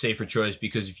Tibbs was the safer choice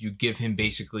because if you give him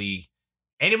basically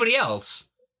anybody else,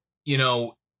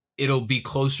 it'll be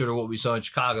closer to what we saw in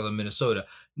Chicago than Minnesota.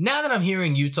 Now that I'm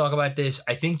hearing you talk about this,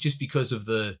 I think just because of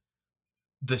the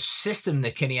system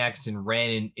that Kenny Atkinson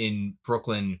ran in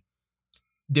Brooklyn,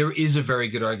 there is a very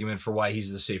good argument for why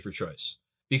he's the safer choice.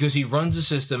 Because he runs a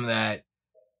system that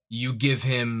you give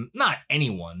him, not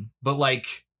anyone, but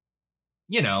like,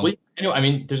 Well, I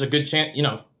mean, there's a good chance,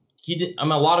 he did. I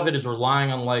mean, a lot of it is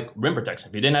relying on like rim protection.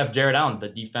 If he didn't have Jared Allen, the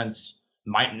defense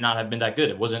might not have been that good.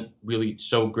 It wasn't really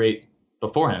so great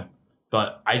before him.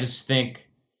 But I just think,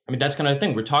 that's kind of the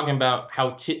thing. We're talking about how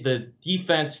the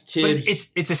defense Tibbs.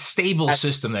 But it's a stable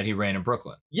system that he ran in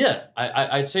Brooklyn. Yeah,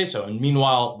 I'd say so. And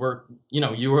meanwhile,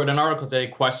 you wrote an article today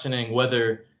questioning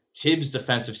whether Tibbs'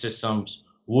 defensive systems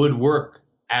would work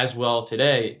as well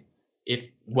today, if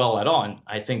well at all. And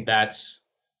I think that's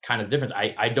kind of the difference.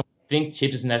 I don't think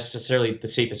Tibbs is necessarily the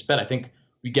safest bet. I think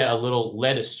we get a little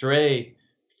led astray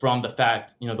from the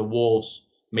fact, the Wolves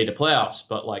made the playoffs.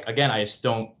 But like, again, I just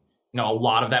don't, a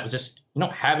lot of that was just,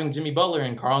 having Jimmy Butler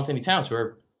and Karl-Anthony Towns, who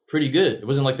are pretty good. It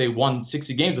wasn't like they won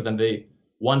 60 games with them. They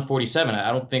won 47.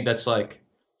 I don't think that's like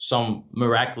some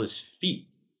miraculous feat.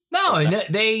 No, and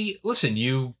listen,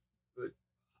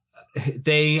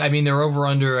 they're over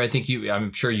under. I think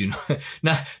I'm sure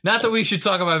not that we should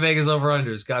talk about Vegas over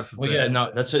unders. God forbid. Well, yeah,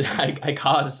 no, that's what that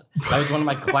was one of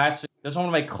my classic. That's one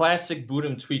of my classic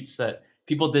Budum tweets that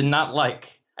people did not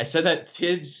like. I said that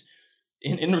Tibbs,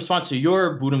 in response to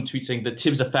your Budum tweet saying the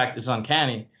Tibbs effect is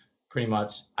uncanny, pretty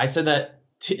much. I said that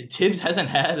Tibbs hasn't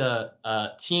had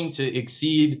a team to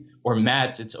exceed or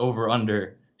match its over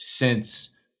under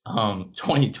since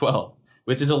 2012,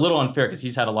 which is a little unfair because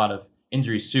he's had a lot of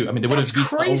injuries too. I mean, they would have beat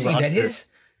crazy. That is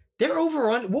their over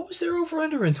on. What was their over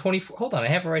under in 24? Hold on, I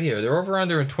have it right here. Their over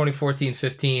under in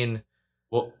 2014-15.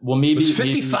 Well, maybe it was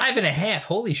 55 and a half.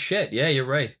 Holy shit! Yeah, you're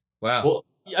right. Wow. Well,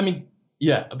 I mean,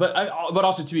 yeah, but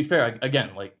also to be fair,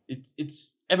 again, like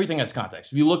it's everything has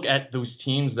context. If you look at those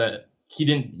teams that he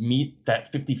didn't meet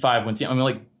that 55 win team, I mean,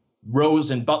 like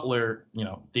Rose and Butler,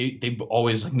 they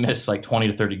always like miss like 20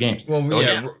 to 30 games. Well,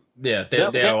 they had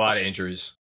a lot of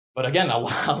injuries. But again, a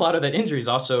lot of that injuries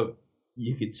also,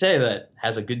 you could say that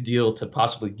has a good deal to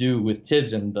possibly do with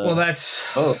Tibbs and the. Well,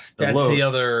 that's the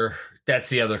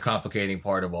other complicating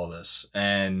part of all this,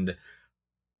 and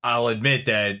I'll admit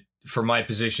that for my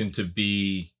position to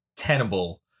be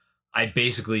tenable, I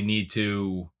basically need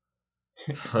to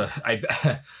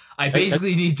I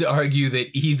basically need to argue that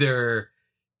either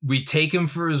we take him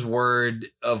for his word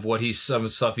of what some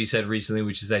stuff he said recently,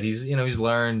 which is that he's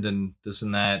learned and this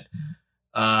and that.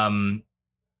 But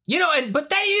he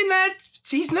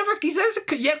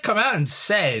hasn't yet come out and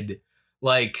said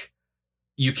like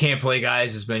you can't play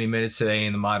guys as many minutes today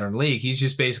in the modern league. He's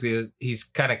just basically he's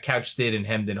kind of couched it and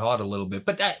hemmed and hawed a little bit,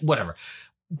 but whatever.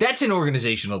 That's an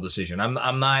organizational decision.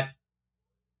 I'm not.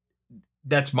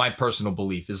 That's my personal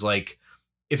belief is like,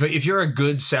 if you're a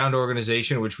good, sound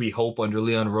organization, which we hope under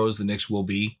Leon Rose, the Knicks will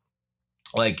be,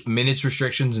 like minutes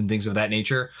restrictions and things of that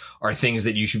nature are things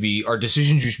that are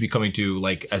decisions you should be coming to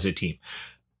like as a team,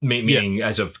 meaning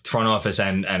as a front office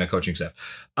and a coaching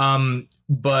staff.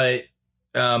 But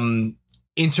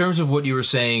in terms of what you were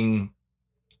saying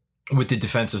with the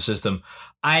defensive system,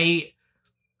 I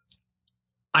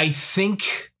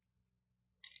think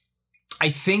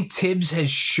Tibbs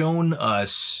has shown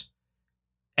us,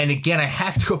 and again, I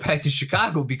have to go back to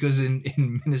Chicago because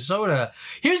in Minnesota,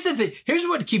 here's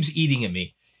what keeps eating at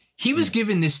me. He was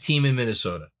given this team in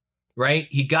Minnesota, right?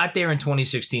 He got there in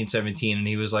 2016-17 and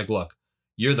he was like, look,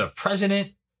 you're the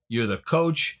president, you're the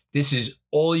coach. This is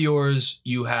all yours.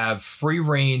 You have free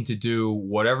reign to do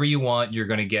whatever you want. You're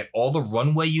going to get all the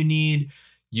runway you need.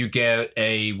 You get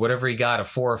a 4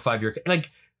 or 5 year,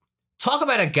 like, talk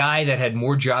about a guy that had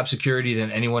more job security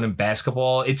than anyone in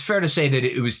basketball. It's fair to say that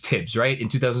it was Tibbs, right? In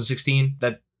 2016,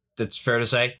 that's fair to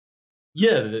say.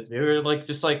 Yeah, they were like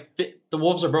just like the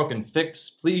Wolves are broken.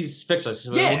 Please fix us.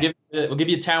 Yeah. We'll give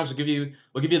you Towns. We'll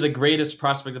give you the greatest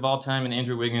prospect of all time in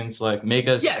Andrew Wiggins. Like make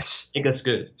us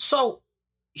good. So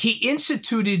he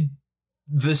instituted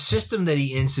the system that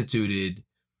he instituted,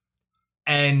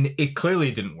 and it clearly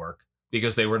didn't work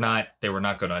because they were not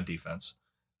good on defense.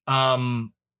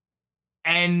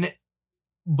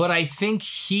 But I think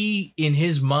in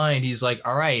his mind, he's like,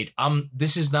 all right, I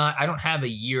don't have a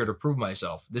year to prove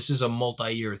myself. This is a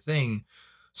multi-year thing.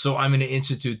 So I'm going to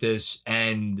institute this,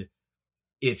 and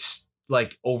it's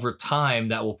like over time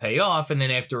that will pay off. And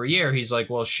then after a year, he's like,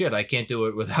 well, shit, I can't do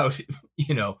it without,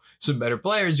 some better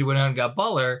players. He went out and got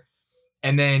Butler,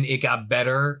 and then it got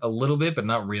better a little bit, but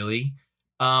not really.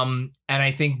 And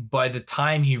I think by the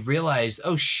time he realized,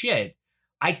 oh shit,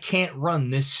 I can't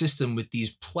run this system with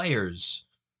these players.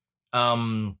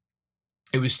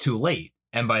 It was too late.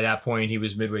 And by that point, he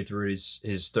was midway through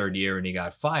his third year and he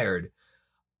got fired.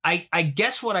 I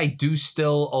guess what I do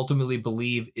still ultimately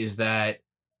believe is that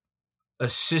a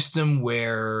system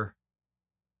where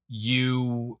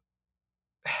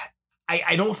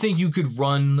I don't think you could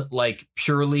run like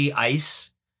purely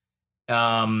ice,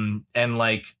 and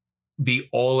like be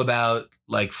all about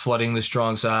like flooding the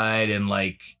strong side and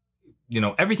like,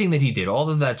 everything that he did, all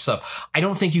of that stuff. I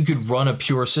don't think you could run a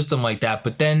pure system like that.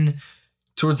 But then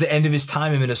towards the end of his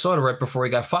time in Minnesota, right before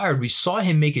he got fired, we saw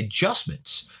him make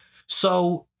adjustments.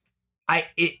 So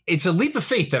it's a leap of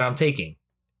faith that I'm taking.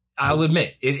 I'll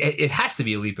admit it has to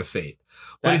be a leap of faith.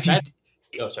 But just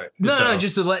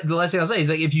the last thing I'll say is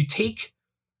like, if you take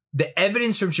the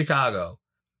evidence from Chicago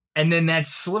and then that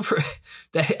sliver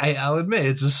that I'll admit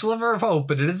it's a sliver of hope,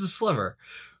 but it is a sliver,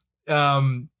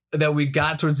 that we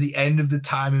got towards the end of the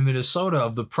time in Minnesota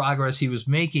of the progress he was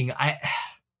making.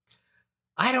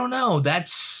 I don't know.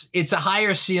 It's a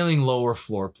higher ceiling, lower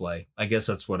floor play. I guess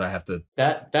that's what I have to.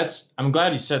 I'm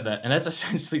glad you said that. And that's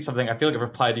essentially something I feel like I've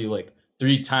replied to you like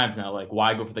 3 times now. Like,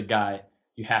 why go for the guy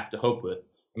you have to hope with?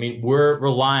 I mean, we're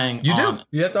relying You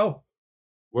have to hope.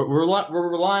 We're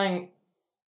relying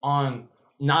on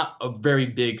not a very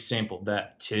big sample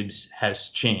that Tibbs has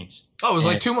changed. Oh, it was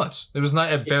like 2 months. It was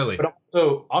not barely. But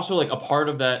also like a part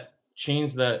of that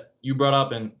change that you brought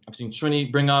up and I've seen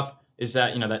Trini bring up is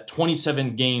that, that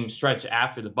 27 game stretch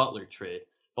after the Butler trade.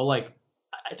 But like,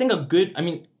 I think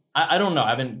I don't know. I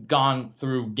haven't gone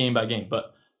through game by game,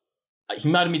 but he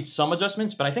might have made some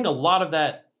adjustments, but I think a lot of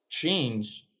that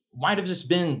change might have just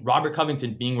been Robert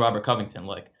Covington being Robert Covington.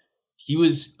 Like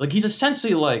he's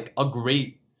essentially like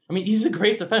he's a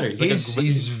great defender.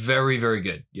 He's very, very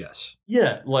good. Yes.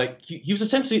 Yeah, like he was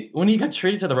essentially when he got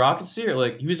traded to the Rockets here,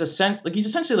 like he's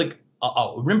essentially like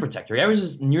a rim protector. He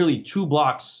averages nearly 2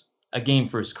 blocks a game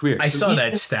for his career. I saw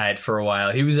that stat for a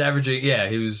while. He was averaging. Yeah,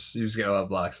 he was getting a lot of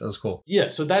blocks. That was cool. Yeah,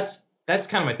 so that's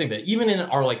kind of my thing. That even in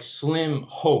our like slim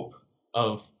hope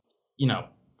of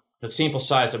the sample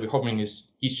size that we're hoping he's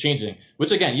changing.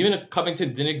 Which again, even if Covington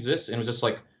didn't exist and it was just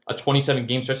like a 27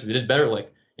 game stretch that they did better,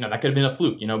 like. That could have been a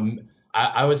fluke.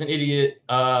 I was an idiot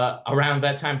around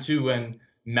that time too when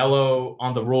Melo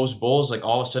on the Rose Bulls like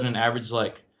all of a sudden averaged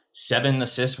like 7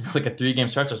 assists for like a 3-game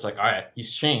stretch. I was like, all right,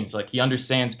 he's changed. Like he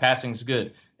understands passing's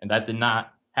good, and that did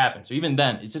not happen. So even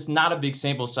then, it's just not a big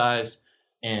sample size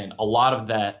and a lot of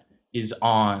that is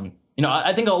on.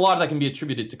 I think a lot of that can be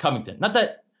attributed to Covington. Not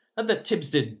that Tibbs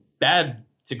did bad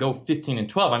to go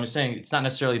 15-12. I'm just saying it's not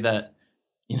necessarily that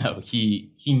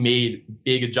he made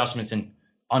big adjustments and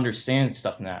understands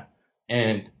stuff now.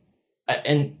 And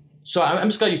so I'm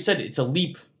just glad you said it. It's a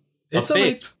leap. It's a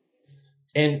leap.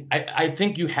 And I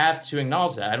think you have to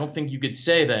acknowledge that. I don't think you could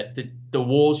say that the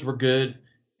Wolves were good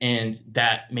and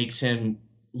that makes him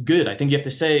good. I think you have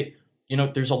to say,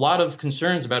 there's a lot of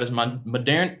concerns about his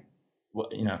modernity.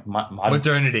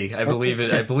 I believe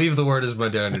it. I believe the word is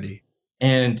modernity.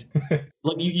 And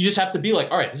you just have to be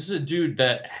like, all right, this is a dude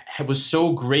that was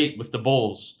so great with the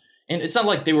Bulls. And it's not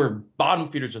like they were bottom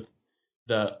feeders with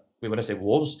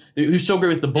Wolves? He was so great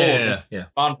with the Bulls. Yeah.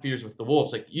 Bottom feeders with the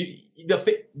Wolves.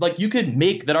 You could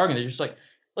make that argument. It's just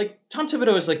like Tom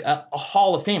Thibodeau is like a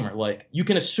Hall of Famer. Like, you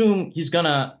can assume he's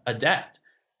gonna adapt.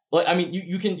 Like, I mean,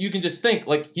 you can just think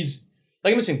like he's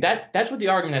like, I'm saying that's what the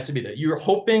argument has to be. That you're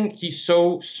hoping he's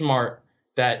so smart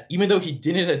that even though he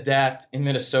didn't adapt in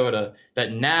Minnesota,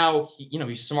 that now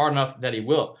he's smart enough that he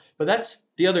will. But that's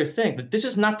the other thing. That this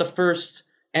is not the first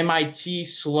MIT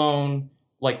Sloan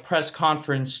press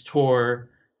conference tour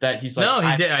that he's like. No,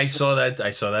 he did. I saw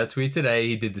that tweet today.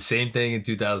 He did the same thing in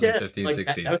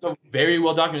 2015-16. That was a very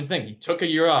well documented thing. He took a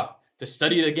year off to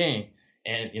study the game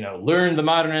and learn the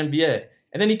modern NBA,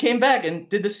 and then he came back and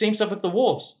did the same stuff with the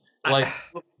Wolves. There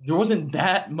wasn't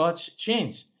that much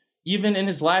change. Even in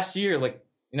his last year,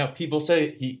 people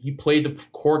say he played the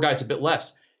core guys a bit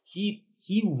less. He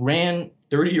ran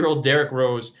 30-year-old Derrick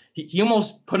Rose. He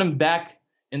almost put him back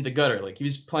in the gutter. He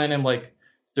was playing him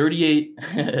 38.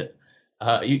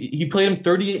 He played him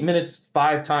 38 minutes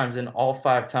 5 times, and all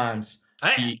 5 times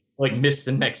he missed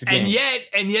the next game.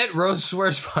 And yet Rose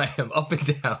swears by him up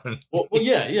and down. well,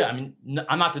 yeah. I mean,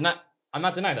 I'm not denying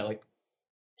that.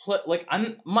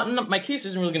 My case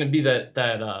isn't really going to be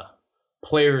that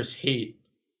players hate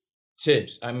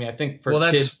Tibbs. I mean, I think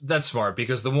that's smart,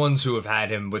 because the ones who have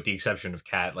had him, with the exception of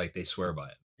Cat, they swear by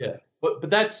it. Yeah, but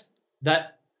that's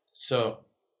that. So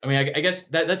I mean, I guess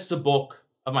that's the bulk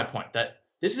of my point. That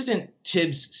this isn't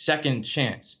Tibbs' second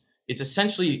chance. It's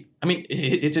essentially, I mean,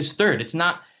 it's his third. It's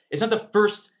not the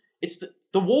first. It's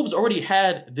the Wolves already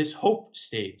had this hope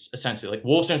stage, essentially.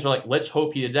 Wolves fans were let's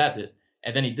hope he adapted,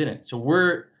 and then he didn't. So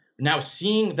we're now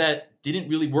seeing that didn't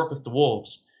really work with the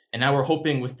Wolves, and now we're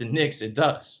hoping with the Knicks it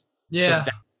does. Yeah.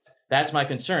 So that's my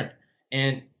concern.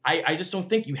 And I just don't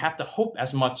think you have to hope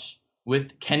as much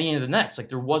with Kenny and the Nets.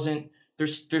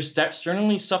 There's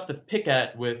certainly stuff to pick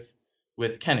at with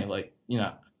Kenny, the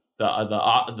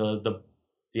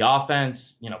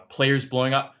offense, players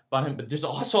blowing up on him. But there's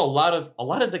also a lot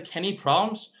of the Kenny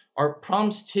problems are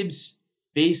problems Tibbs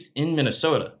faced in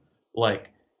Minnesota.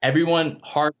 Everyone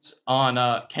harps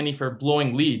on Kenny for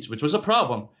blowing leads, which was a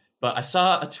problem. But I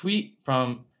saw a tweet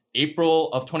from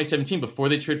April of 2017 before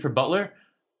they traded for Butler,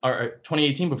 or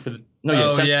 2018 before.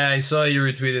 I saw you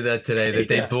retweeted that today, that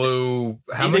they blew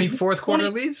how many fourth quarter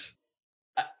leads?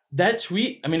 That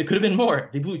tweet, I mean, it could have been more.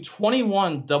 They blew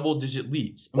 21 double-digit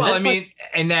leads.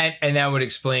 And that would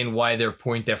explain why their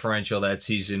point differential that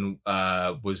season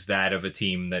was that of a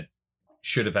team that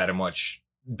should have had a much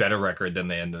better record than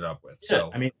they ended up with. Yeah,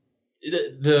 so I mean,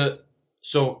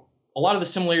 so a lot of the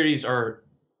similarities are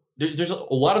there's a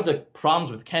lot of the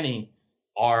problems with Kenny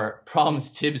are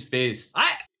problems Tibbs faced.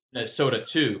 Minnesota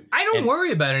too. I don't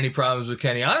worry about any problems with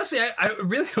Kenny. Honestly, I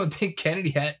really don't think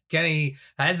Kenny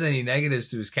has any negatives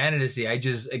to his candidacy. I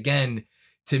just, again,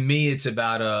 to me, it's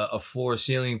about a floor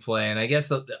ceiling play. And I guess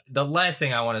the last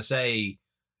thing I want to say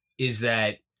is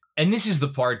that, and this is the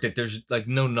part that there's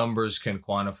no numbers can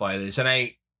quantify this. And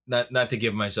I, not to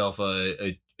give myself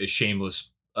a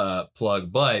shameless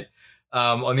plug, but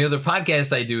on the other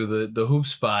podcast I do, the Hoop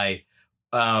Spy,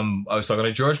 I was talking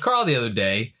to George Karl the other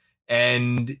day,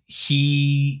 and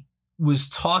he was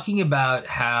talking about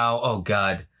how, oh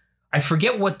God, I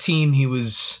forget what team he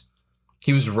was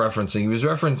referencing. He was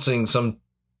referencing some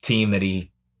team that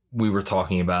we were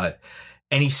talking about.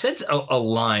 And he said a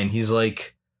line. He's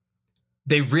like,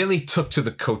 they really took to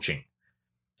the coaching.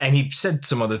 And he said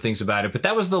some other things about it, but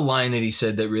that was the line that he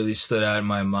said that really stood out in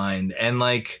my mind. And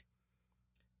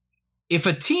if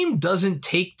a team doesn't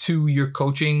take to your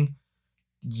coaching,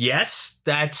 yes,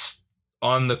 that's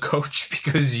on the coach,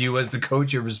 because you as the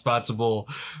coach are responsible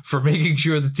for making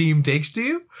sure the team takes to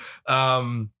you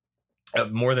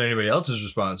more than anybody else is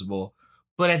responsible.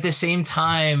 But at the same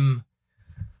time,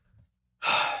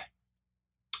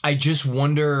 I just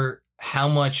wonder how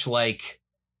much,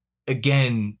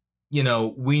 again,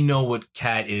 we know what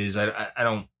Cat is. I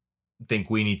don't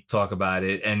think we need to talk about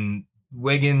it. And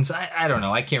Wiggins, I don't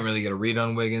know. I can't really get a read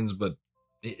on Wiggins, but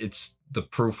it's the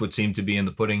proof would seem to be in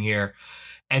the pudding here.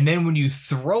 And then when you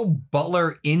throw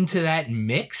Butler into that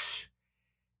mix,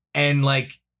 and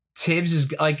like Tibbs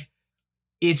is like,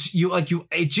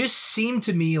 it just seemed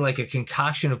to me like a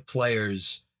concoction of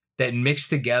players that mixed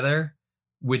together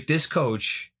with this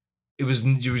coach. It was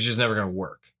just never going to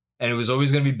work, and it was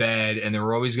always going to be bad, and there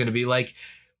were always going to be like,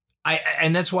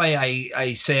 and that's why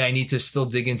I say I need to still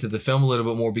dig into the film a little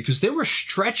bit more, because there were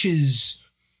stretches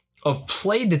of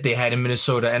play that they had in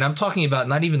Minnesota. And I'm talking about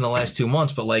not even the last 2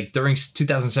 months, but like during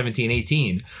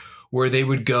 2017-18, where they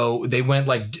went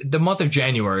like the month of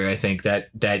January, I think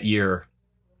that year,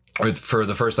 or for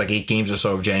the first like 8 games or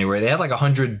so of January, they had like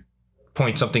 100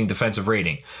 point something defensive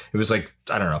rating. It was like,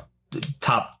 I don't know,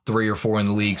 top 3 or 4 in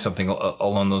the league, something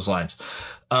along those lines.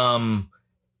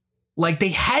 Like they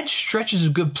had stretches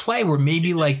of good play where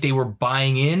maybe like they were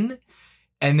buying in,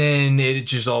 and then it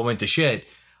just all went to shit.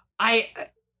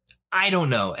 I don't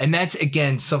know. And that's,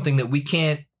 again, something that we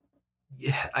can't,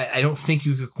 I don't think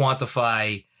you could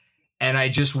quantify. And I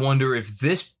just wonder if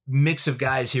this mix of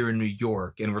guys here in New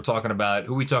York, and we're talking about,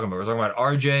 who are we talking about? We're talking about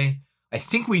RJ. I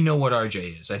think we know what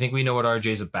RJ is. I think we know what RJ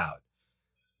is about.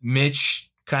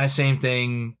 Mitch, kind of same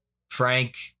thing.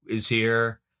 Frank is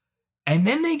here. And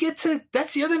then they get to,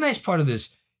 that's the other nice part of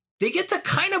this. They get to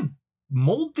kind of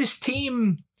mold this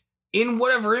team in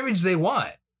whatever image they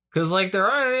want. Because like there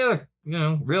aren't any other,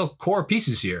 real core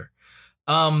pieces here.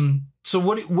 So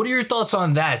what are your thoughts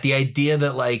on that? The idea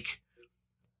that like,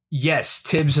 yes,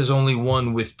 Tibbs has only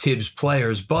won with Tibbs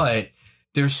players, but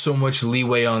there's so much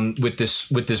leeway with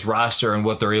this roster and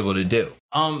what they're able to do.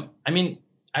 I mean,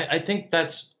 I think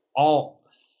that's all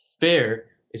fair.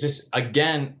 It's just,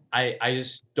 again, I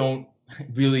just don't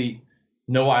really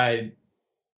know why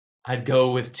I'd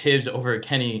go with Tibbs over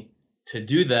Kenny to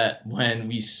do that when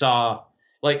we saw,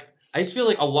 like, I just feel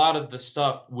like a lot of the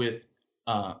stuff with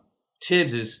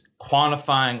Tibbs is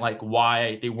quantifying like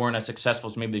why they weren't as successful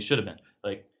as maybe they should have been.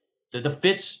 Like the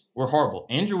fits were horrible.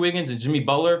 Andrew Wiggins and Jimmy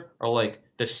Butler are like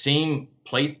the same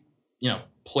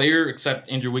player, except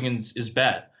Andrew Wiggins is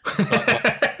bad.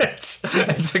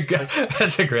 That's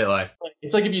a great line.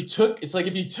 It's like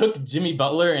if you took Jimmy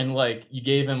Butler and like you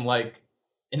gave him like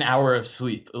an hour of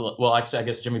sleep. Well, actually, I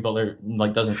guess Jimmy Butler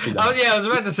like doesn't see that. Oh yeah, I was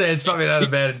about to say it's probably not a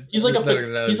bad. He's like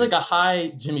a high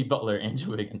Jimmy Butler,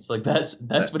 Andrew Wiggins. Like that's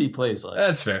what he plays like.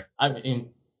 That's fair. I mean,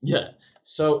 yeah.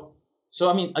 So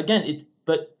I mean, again,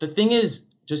 but the thing is,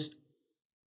 just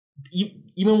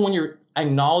even when you're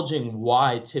acknowledging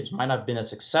why Tibbs might not have been as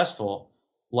successful,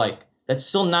 like that's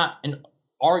still not an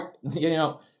art.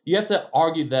 You have to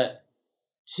argue that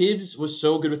Tibbs was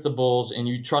so good with the Bulls, and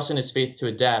you trust in his faith to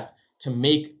adapt to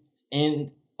make,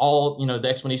 and all the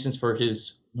explanations for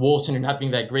his Wolves tenure not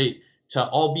being that great to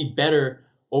all be better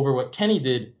over what Kenny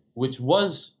did, which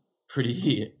was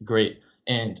pretty great.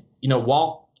 And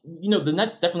while the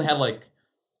Nets definitely had like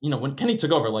when Kenny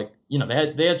took over, like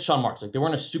they had Sean Marks, like they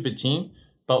weren't a stupid team,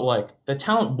 but like the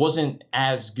talent wasn't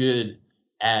as good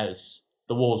as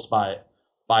the Wolves by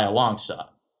a long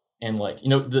shot. And like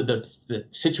the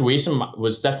situation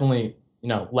was definitely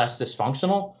less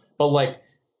dysfunctional, but like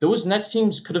those Nets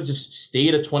teams could have just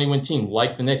stayed a 20-win team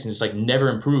like the Knicks and just like never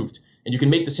improved. And you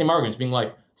can make the same arguments being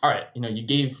like, all right, you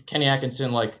gave Kenny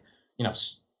Atkinson like,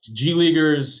 G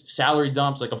Leaguers, salary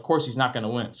dumps. Like, of course he's not going to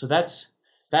win. So that's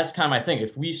kind of my thing.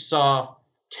 If we saw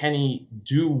Kenny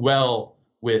do well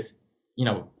with,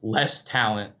 less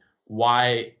talent,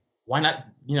 why not,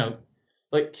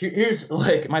 like here's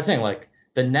like my thing, like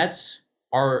the Nets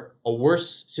are a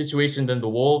worse situation than the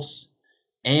Wolves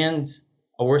and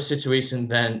a worse situation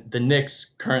than the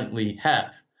Knicks currently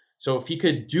have. So if he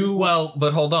could do well,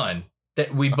 but hold on,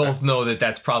 that we both know that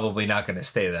that's probably not going to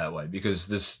stay that way, because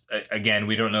this, again,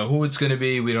 we don't know who it's going to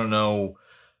be. We don't know,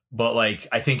 but like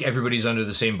I think everybody's under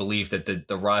the same belief that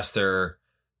the roster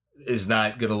is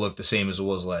not going to look the same as it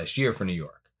was last year for New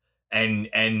York, and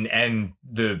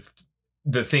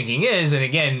the thinking is, and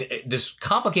again, this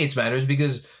complicates matters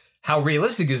because how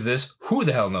realistic is this? Who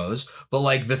the hell knows? But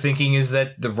like the thinking is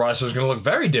that the roster is going to look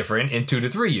very different in 2 to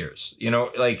 3 years.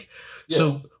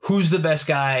 So who's the best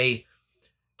guy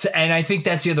to? And I think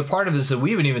that's the other part of this that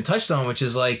we haven't even touched on, which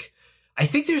is like I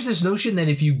think there's this notion that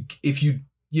if you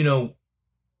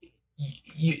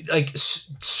like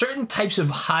certain types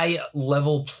of high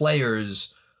level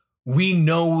players, we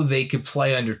know they could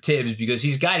play under Tibbs because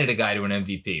he's guided a guy to an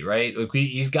MVP, right? Like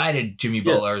he's guided Jimmy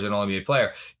Butler as an All-NBA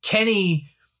player. Kenny.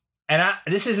 And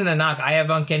this isn't a knock I have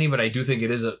on Kenny, but I do think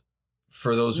it is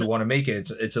for those who want to make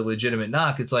it, it's a legitimate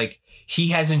knock. It's like he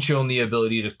hasn't shown the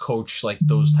ability to coach like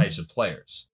those types of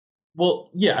players. Well,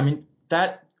 yeah, I mean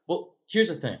here's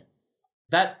the thing.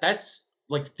 That's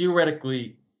like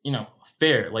theoretically,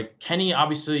 fair. Like Kenny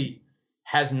obviously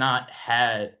has not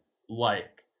had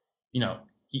like,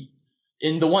 he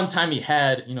in the one time he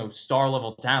had, star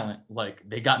level talent, like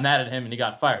they got mad at him and he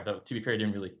got fired. Though to be fair, he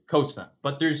didn't really coach them.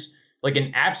 But there's like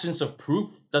an absence of proof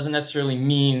doesn't necessarily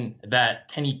mean that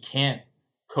Kenny can't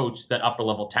coach that upper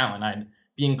level talent. I'd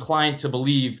be inclined to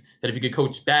believe that if he could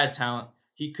coach bad talent,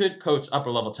 he could coach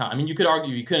upper level talent. I mean, you could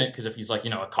argue he couldn't, because if he's like,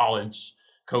 a college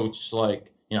coach,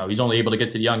 like, he's only able to get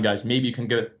to the young guys, maybe you can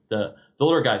get the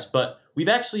older guys. But we've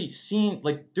actually seen,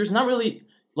 like, there's not really,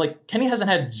 like, Kenny hasn't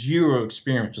had zero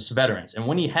experience with veterans. And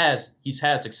when he has, he's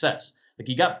had success. Like,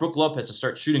 he got Brook Lopez to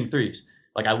start shooting threes.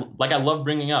 Like I love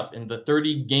bringing up, in the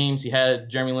 30 games he had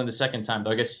Jeremy Lin the second time,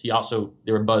 though I guess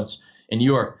they were buds in New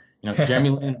York.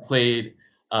 Jeremy Lin played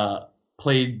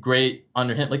great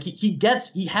under him. Like he's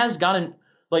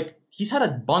had a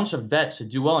bunch of vets to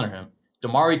do well under him.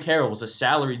 DeMarre Carroll was a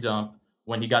salary dump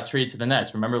when he got traded to the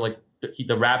Nets. Remember, like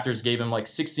the Raptors gave him like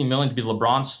 $60 million to be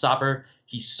LeBron's stopper.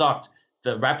 He sucked.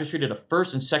 The Raptors traded a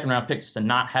first and second round picks to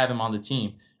not have him on the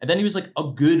team. And then he was like a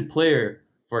good player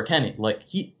for Kenny. Like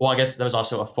I guess that was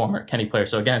also a former Kenny player.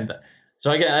 So again,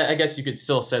 I guess you could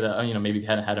still say that, maybe he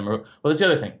hadn't had him. Well, that's the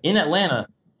other thing. In Atlanta,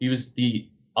 he was the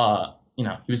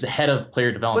head of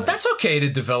player development. But that's okay to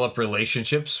develop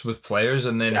relationships with players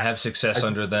and then have success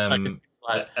under them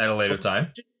at a later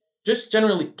time. Just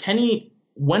generally, Kenny,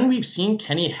 when we've seen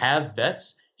Kenny have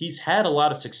vets, he's had a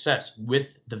lot of success with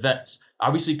the vets.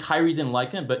 Obviously, Kyrie didn't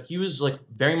like him, but he was like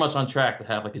very much on track to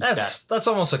have like his back. That's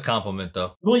almost a compliment,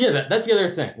 though. Well, yeah, that's the other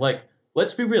thing. Like,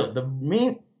 let's be real.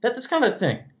 That's kind of the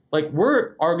thing. Like,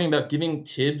 we're arguing about giving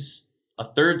Tibbs a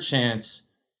third chance,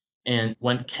 and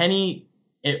when Kenny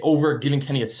over giving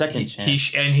Kenny a second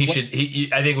chance, I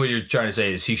think what you're trying to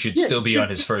say is he should still be on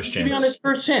his first chance. Be on his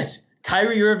first chance.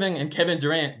 Kyrie Irving and Kevin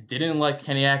Durant didn't like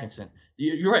Kenny Atkinson.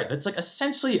 You're right. That's like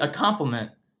essentially a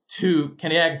compliment to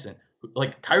Kenny Atkinson.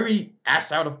 Like Kyrie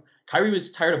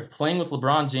was tired of playing with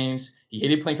LeBron James. He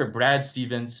hated playing for Brad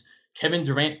Stevens. Kevin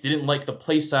Durant didn't like the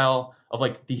play style of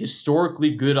like the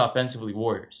historically good offensively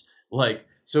Warriors. Like,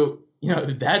 so,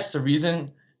 that's the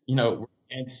reason,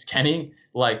 against Kenny,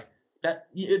 like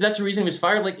that's the reason he was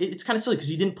fired. Like, it's kind of silly because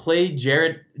he didn't play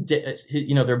their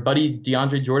buddy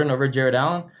DeAndre Jordan over Jared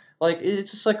Allen. Like, it's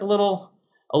just like a little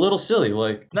silly.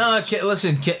 Like, no,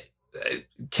 listen,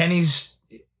 Kenny's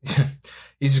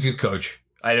he's a good coach.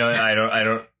 I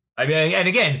mean, and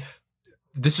again,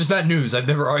 this is not news. I've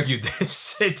never argued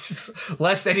this. It's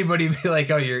lest anybody be like,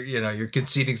 oh, you're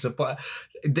conceding support.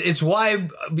 It's why,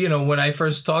 when I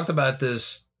first talked about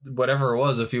this, whatever it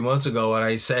was a few months ago, and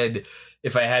I said,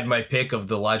 if I had my pick of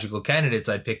the logical candidates,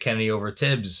 I'd pick Kenny over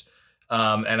Tibbs.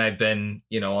 And I've been,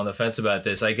 on the fence about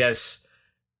this. I guess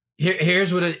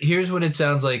here's what it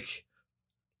sounds like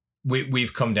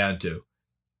we've come down to.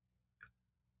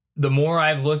 The more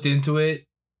I've looked into it,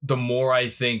 the more I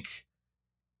think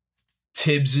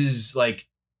Tibbs is like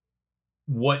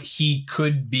what he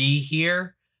could be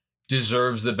here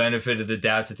deserves the benefit of the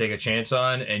doubt to take a chance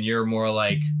on. And you're more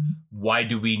like, why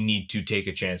do we need to take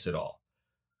a chance at all?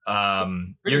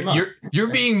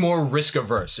 You're being more risk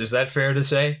averse. Is that fair to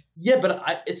say? Yeah,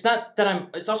 but it's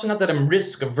also not that I'm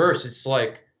risk averse. It's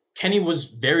like Kenny was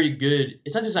very good.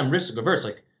 It's not just I'm risk averse.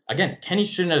 Like, again, Kenny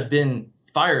shouldn't have been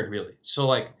fired really. So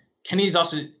like Kenny's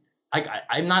also,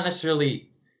 I'm not necessarily,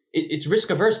 it's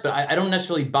risk averse, but I don't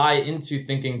necessarily buy into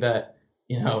thinking that,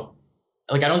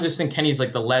 like I don't just think Kenny's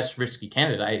like the less risky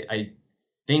candidate. I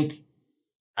think,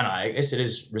 I don't know, I guess it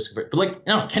is risk averse, but like,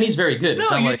 no, Kenny's very good. No,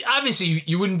 obviously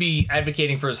you wouldn't be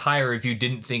advocating for his hire if you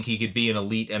didn't think he could be an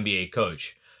elite NBA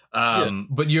coach. But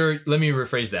let me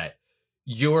rephrase that.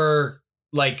 You're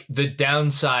like the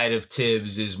downside of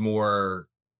Tibbs is more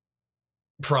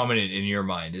prominent in your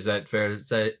mind. Is that fair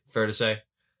to say?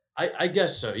 I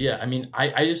guess so. Yeah. I mean,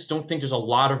 I just don't think there's a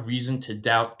lot of reason to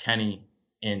doubt Kenny,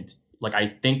 and like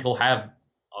I think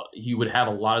he would have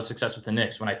a lot of success with the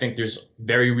Knicks, when I think there's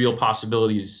very real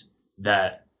possibilities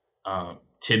that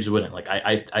Tibbs wouldn't. Like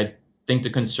I think the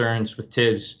concerns with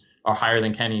Tibbs are higher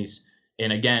than Kenny's,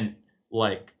 and again,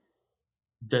 like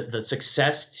the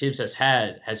success Tibbs has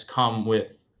had has come with,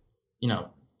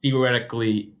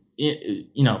 theoretically,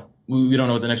 we don't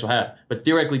know what the Knicks will have, but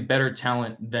theoretically better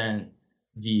talent than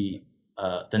what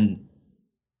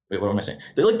am I saying?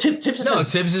 Like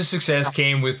Tibbs' success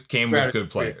came with good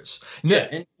players.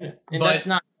 Yeah, and that's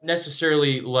not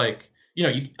necessarily like,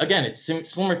 again, it's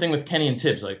similar thing with Kenny and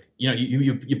Tibbs. Like,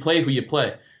 you play who you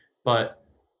play, but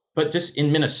just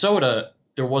in Minnesota,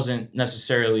 there wasn't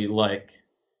necessarily like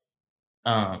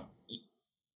there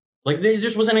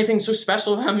just wasn't anything so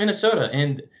special about Minnesota,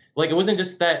 and like it wasn't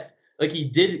just that. Like he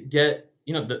did get,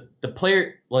 the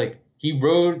player, like he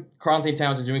rode Karl-Anthony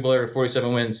Towns and Jimmy Butler to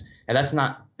 47 wins, and that's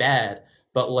not bad.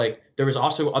 But like there was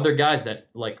also other guys that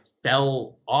like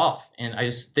fell off, and I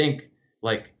just think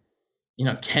like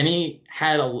Kenny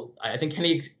I think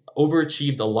Kenny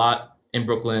overachieved a lot in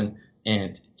Brooklyn,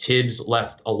 and Tibbs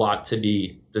left a lot to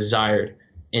be desired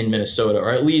in Minnesota,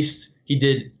 or at least he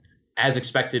did as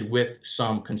expected with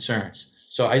some concerns.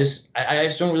 So I just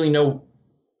don't really know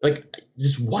like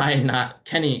just why not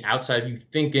Kenny outside of you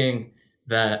thinking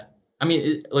that. I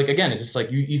mean, again, it's just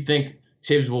like you think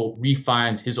Tibbs will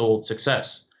re-find his old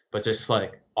success, but just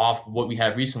like off what we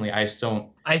have recently, I just don't.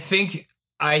 I think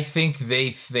they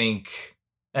think,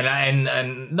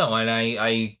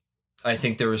 I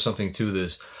think there is something to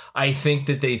this. I think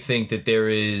that they think that there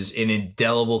is an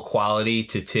indelible quality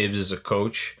to Tibbs as a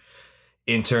coach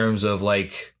in terms of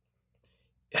like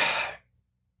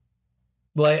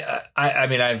I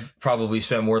mean, I've probably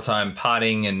spent more time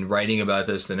potting and writing about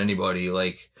this than anybody.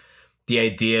 Like the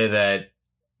idea that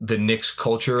the Knicks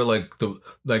culture, like the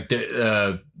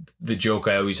joke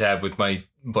I always have with my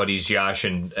buddies Josh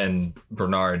and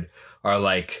Bernard are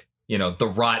like,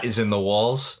 the rot is in the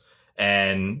walls.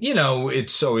 And,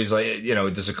 it's always like,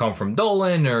 does it come from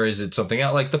Dolan or is it something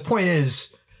else? Like the point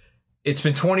is, it's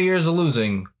been 20 years of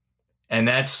losing and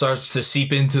that starts to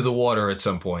seep into the water at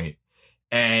some point.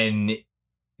 And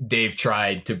they've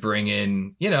tried to bring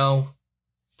in,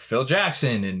 Phil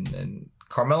Jackson and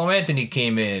Carmelo Anthony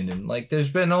came in, and like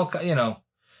there's been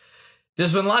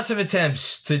there's been lots of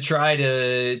attempts to try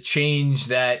to change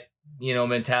that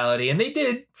mentality, and they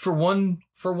did for one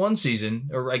season,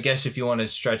 or I guess if you want to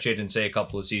stretch it and say a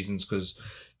couple of seasons, because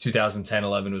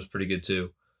 2010-11 was pretty good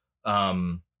too,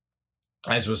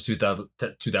 as was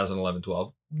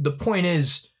 2011-12. The point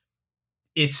is,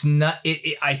 it's not.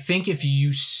 I think if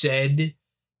you said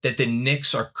that the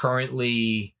Knicks are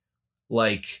currently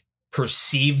like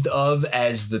perceived of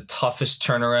as the toughest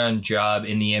turnaround job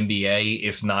in the NBA,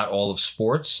 if not all of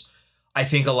sports, I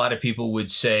think a lot of people would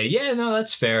say, yeah, no,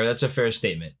 that's fair. That's a fair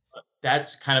statement.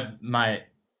 That's kind of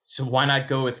so why not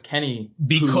go with Kenny?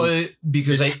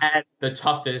 Because I had the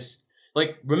toughest,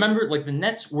 like, remember, like the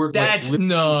Nets were.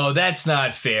 That's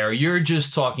not fair. You're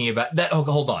just talking about that. Oh,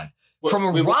 hold on. From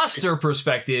a roster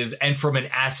perspective and from an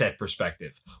asset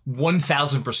perspective,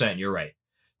 1000%, you're right.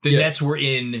 The Nets were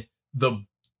in the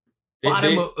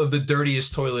bottom of the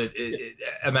dirtiest toilet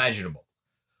imaginable.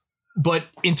 But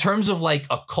in terms of like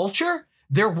a culture,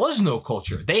 there was no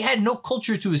culture. They had no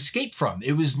culture to escape from.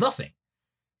 It was nothing.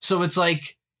 So it's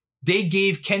like they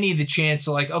gave Kenny the chance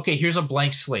to like, okay, here's a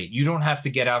blank slate. You don't have to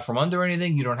get out from under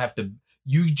anything. You don't have to,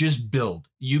 you just build.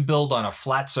 You build on a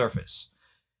flat surface.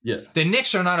 Yeah. The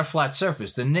Knicks are not a flat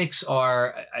surface. The Knicks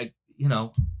are,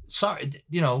 it's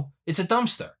a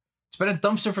dumpster. It's been a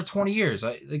dumpster for 20 years.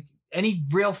 Any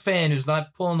real fan who's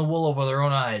not pulling the wool over their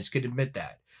own eyes could admit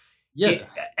that. Yeah.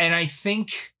 And I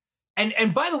think,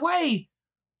 and by the way,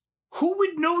 who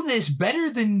would know this better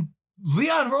than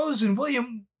Leon Rose and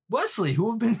William Wesley,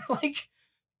 who have been like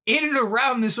in and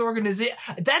around this organization?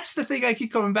 That's the thing I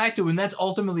keep coming back to. And that's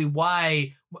ultimately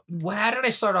why, how did I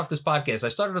start off this podcast? I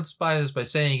started off this podcast by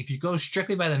saying, if you go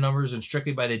strictly by the numbers and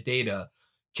strictly by the data,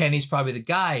 Kenny's probably the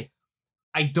guy.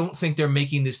 I don't think they're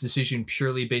making this decision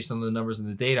purely based on the numbers and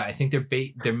the data. I think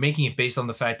they're making it based on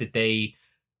the fact that they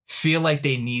feel like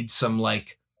they need some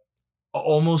like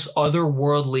almost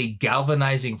otherworldly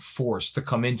galvanizing force to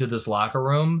come into this locker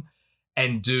room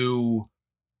and do,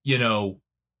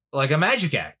 like a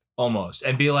magic act almost,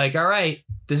 and be like, all right,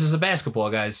 this is a basketball,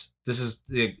 guys.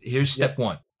 Here's step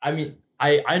one. I mean,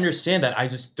 I understand that. I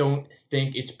just don't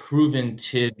think it's proven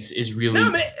Tibbs is really.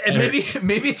 No, maybe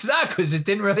it's not, because it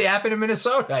didn't really happen in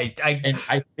Minnesota. I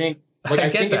think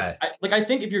I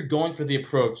think if you're going for the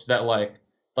approach that like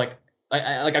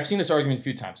I've seen this argument a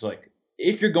few times. Like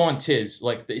if you're going Tibbs,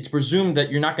 like it's presumed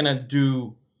that you're not gonna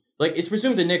do, like it's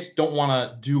presumed the Knicks don't want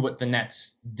to do what the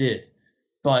Nets did.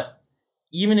 But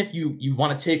even if you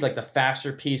want to take like the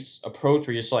faster pace approach,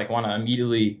 or you just like want to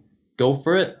immediately go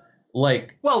for it.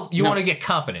 Like, well, you want to get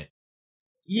competent.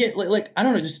 Yeah, like I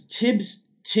don't know, just Tibbs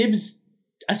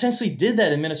essentially did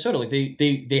that in Minnesota. Like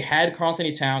they had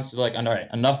Karl-Anthony Towns, like, all right,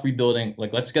 enough rebuilding.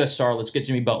 Like, let's get a star, let's get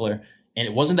Jimmy Butler, and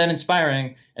it wasn't that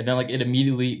inspiring. And then like it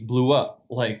immediately blew up.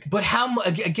 Like, but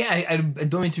again, I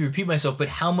don't mean to repeat myself, but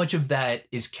how much of that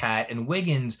is Cat and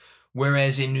Wiggins?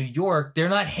 Whereas in New York, they're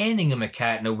not handing him a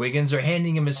Cat and a Wiggins, they're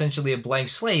handing him essentially a blank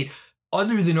slate,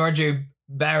 other than RJ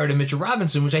Barrett and Mitchell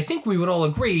Robinson, which I think we would all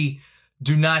agree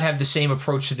do not have the same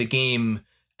approach to the game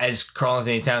as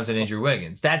Karl-Anthony Towns and Andrew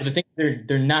Wiggins. I think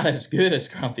they're not as good as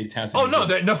Karl-Anthony Towns. Oh no,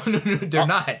 they're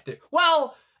not.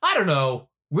 Well, I don't know.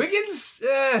 Wiggins,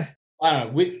 I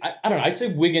don't know. I don't know. I'd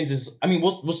say Wiggins is. I mean,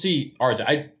 we'll see RJ.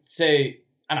 I'd say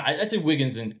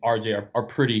Wiggins and RJ are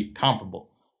pretty comparable,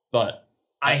 but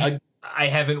I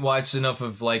haven't watched enough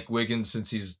of like Wiggins since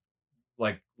he's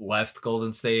like left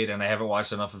Golden State, and I haven't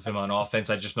watched enough of him on offense.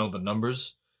 I just know the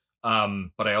numbers.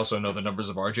 But I also know the numbers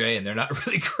of RJ, and they're not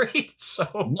really great. So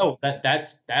no,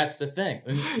 that's the thing.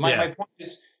 My point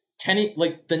is, Kenny,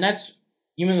 like the Nets,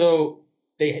 even though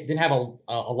they didn't have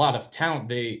a lot of talent,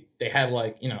 they had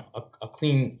like, you know, a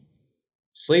clean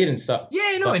slate and stuff. Yeah,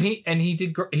 I know, but, and he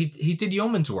did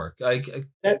yeoman's work.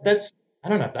 That's I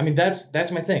don't know. I mean,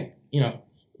 that's my thing. You know,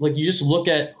 like you just look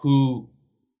at who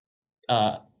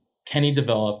Kenny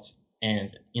developed,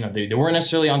 and you know they weren't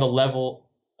necessarily on the level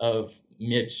of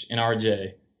Mitch and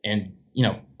RJ, and you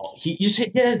know he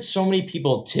had so many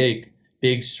people take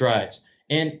big strides.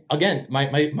 And again, my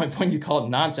point, you called it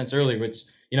nonsense earlier, which,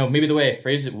 you know, maybe the way I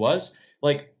phrased it was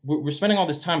like we're spending all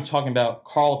this time talking about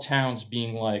Karl Towns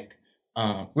being like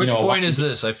which point is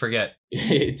this? I forget.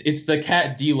 It's the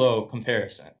Cat D'Lo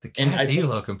comparison. The Cat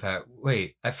D'Lo compare.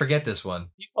 Wait, I forget this one.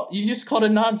 You just called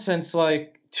it nonsense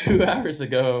like 2 hours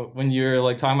ago when you were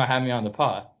like talking about having me on the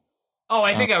pod. Oh,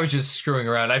 I think I was just screwing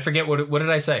around. I forget what did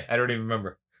I say? I don't even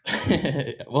remember.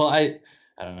 Well, I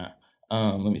don't know.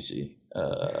 Let me see.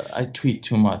 I tweet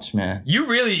too much, man.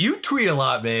 You tweet a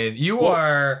lot, man. You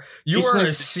are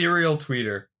a serial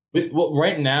tweeter. Well,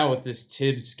 right now with this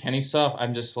Tibbs Kenny stuff,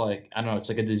 I'm just like, I don't know. It's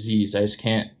like a disease. I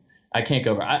can't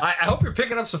go over. I hope you're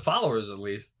picking up some followers at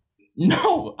least.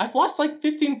 No, I've lost like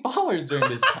 15 followers during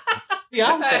this time.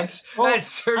 That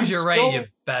serves you right, you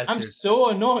bastard. I'm so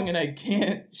annoying and I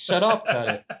can't shut up about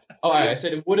it. Oh, all right, I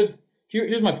said it would have.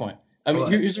 Here's my point. I mean,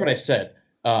 here's what I said.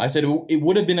 I said it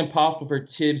would have been impossible for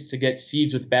Tibbs to get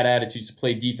Siebes with bad attitudes to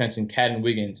play defense in Cat and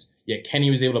Wiggins, yet Kenny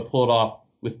was able to pull it off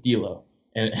with D'Lo.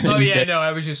 And no,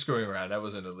 I was just screwing around. That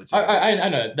wasn't a legit. I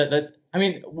know that's. I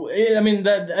mean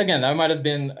that again. I might have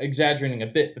been exaggerating a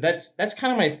bit, but that's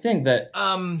kind of my thing. That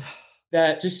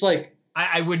just like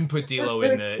I wouldn't put D'Lo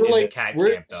in the Cat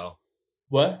camp though.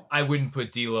 What? I wouldn't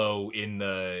put D'Lo in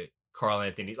the Karl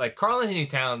Anthony. Like Karl Anthony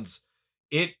Towns,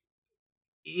 and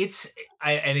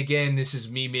again, this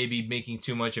is me maybe making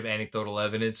too much of anecdotal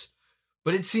evidence,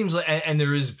 but it seems like, and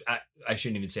there is, I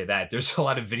shouldn't even say that. There's a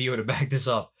lot of video to back this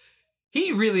up.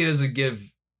 He really doesn't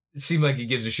seem like he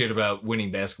gives a shit about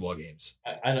winning basketball games.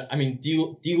 I mean,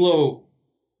 D'Lo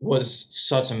was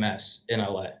such a mess in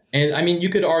LA, and I mean, you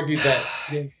could argue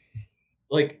that.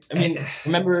 Like, I mean,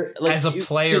 remember, like, as a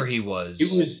player, he was.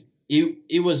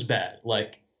 It was bad.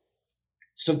 Like,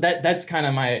 so that's kind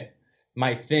of my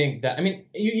thing. That I mean,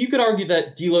 you could argue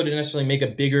that D'Lo didn't necessarily make a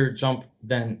bigger jump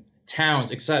than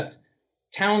Towns, except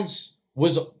Towns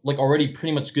was like already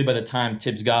pretty much good by the time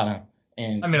Tibbs got him.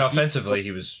 And I mean, offensively,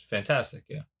 he was fantastic.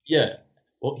 Yeah. Yeah.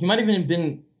 Well, he might have even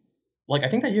been like, I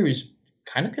think that year he was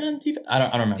kind of good on defense. I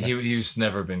don't remember. He's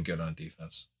never been good on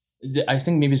defense. I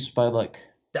think maybe it's by like.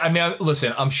 I mean,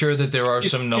 listen, I'm sure that there are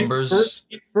some numbers.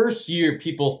 His first year,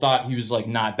 people thought he was like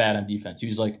not bad on defense. He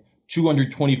was like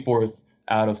 224th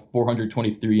out of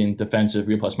 423 in defensive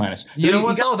real plus minus. You know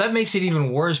what, though? That makes it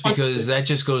even worse because that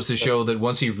just goes to show that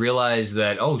once he realized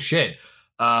that, oh, shit,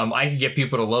 I can get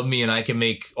people to love me and I can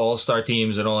make all-star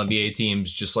teams and all-NBA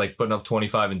teams just like putting up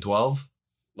 25 and 12.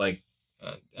 Like,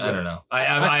 I don't know.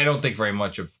 I don't think very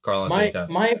much of Karl Anthony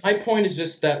Towns. My point is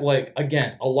just that, like,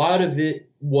 again, a lot of it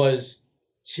was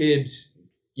Tibbs,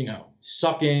 you know,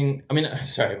 sucking. I mean,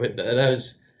 sorry, but that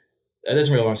doesn't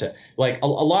really what I'm saying. Like a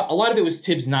lot of it was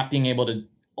Tibbs not being able to.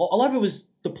 A lot of it was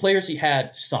the players he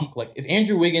had stunk. Like if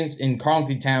Andrew Wiggins and Karl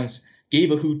Anthony Towns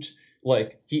gave a hoot,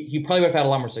 like he probably would have had a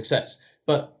lot more success.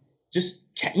 But just,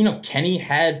 you know, Kenny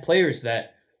had players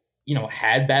that, you know,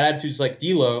 had bad attitudes like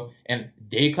D'Lo and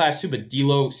day class too. But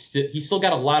D'Lo he still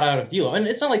got a lot out of D'Lo, and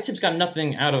it's not like Tibbs got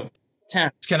nothing out of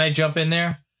Towns. Can I jump in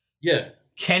there? Yeah,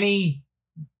 Kenny.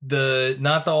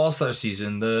 Not the All-Star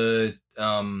season,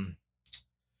 I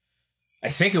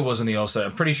think it wasn't the All-Star.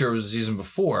 I'm pretty sure it was the season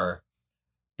before.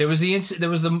 There was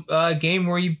the game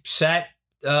where he sat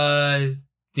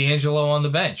D'Angelo on the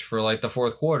bench for like the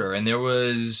fourth quarter, and it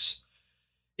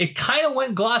kind of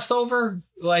went glossed over,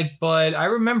 like, but I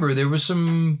remember there was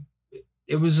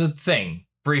it was a thing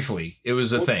briefly. It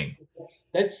was a thing.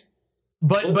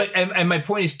 But my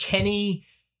point is, Kenny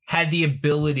had the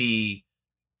ability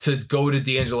to go to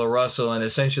D'Angelo Russell and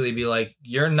essentially be like,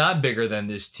 you're not bigger than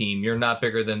this team. You're not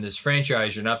bigger than this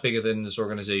franchise. You're not bigger than this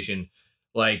organization.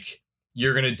 Like,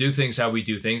 you're going to do things how we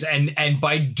do things. And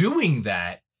by doing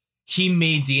that, he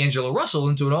made D'Angelo Russell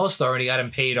into an all-star and he got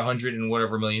him paid $100 and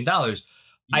whatever million.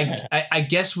 Yeah. I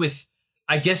guess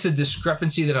the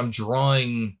discrepancy that I'm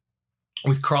drawing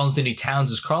with Karl Anthony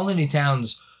Towns is Karl Anthony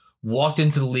Towns walked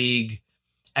into the league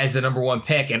as the number one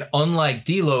pick. And unlike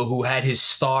D'Lo, who had his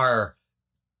star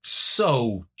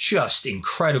so just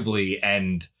incredibly,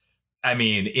 and I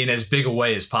mean, in as big a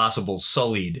way as possible,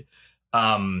 sullied,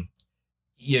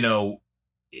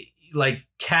 like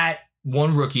Cat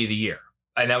won Rookie of the Year.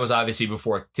 And that was obviously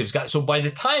before Tibbs got. So by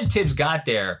the time Tibbs got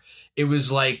there, it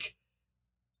was like,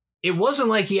 it wasn't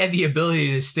like he had the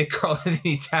ability to stick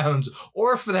Karl-Anthony Towns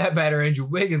or, for that matter, Andrew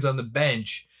Wiggins on the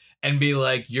bench and be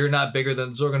like, you're not bigger than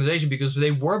this organization, because they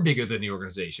were bigger than the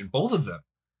organization, both of them.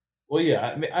 Well,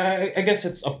 yeah, I mean, I guess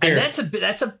it's a fair. And that's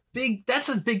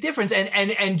a big difference.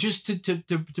 And just to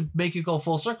make it go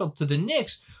full circle to the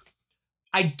Knicks,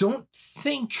 I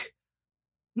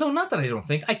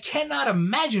cannot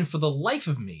imagine for the life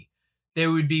of me they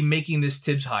would be making this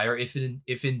Tibbs hire if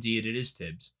indeed it is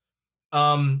Tibbs.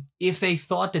 If they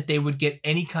thought that they would get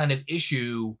any kind of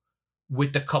issue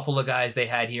with the couple of guys they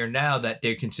had here now that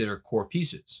they consider core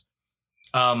pieces.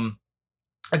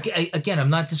 Again, I'm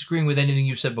not disagreeing with anything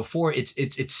you've said before.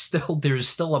 It's still, there's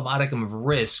still a modicum of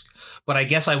risk, but I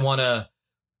guess I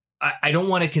don't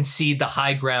want to concede the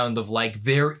high ground of like,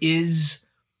 there is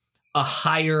a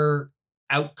higher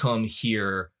outcome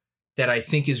here that I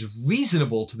think is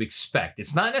reasonable to expect.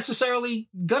 It's not necessarily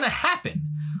going to happen,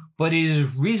 but it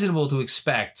is reasonable to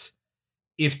expect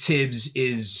if Tibbs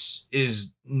is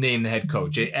named the head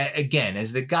coach. Again,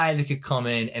 as the guy that could come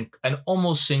in and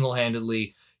almost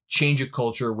single-handedly change a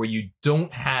culture where you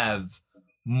don't have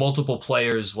multiple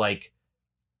players like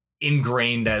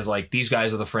ingrained as like, these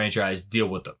guys are the franchise, deal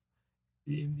with them.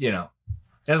 You know,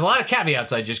 there's a lot of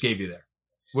caveats I just gave you there.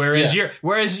 Whereas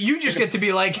you just get to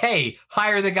be like, hey,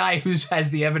 hire the guy who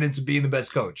has the evidence of being the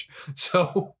best coach.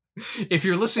 So if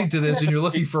you're listening to this and you're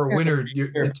looking for a winner,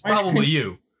 it's probably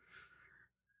you.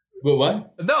 But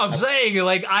what? No, I'm saying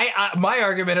like my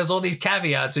argument has all these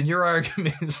caveats, and your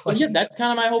argument is like, well, yeah, that's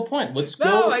kind of my whole point. Let's go.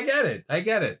 No, I get it.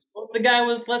 The guy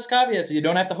with less caveats, so you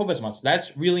don't have to hope as much.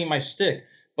 That's really my shtick.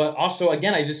 But also,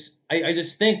 again, I just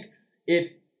think if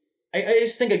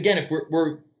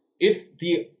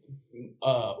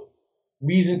the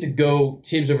reason to go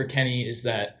Tibbs over Kenny is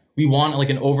that we want like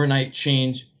an overnight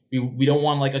change. We don't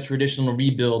want like a traditional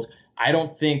rebuild. I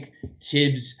don't think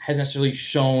Tibbs has necessarily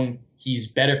shown he's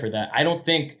better for that. I don't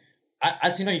think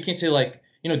I'd say, no, you can't say like,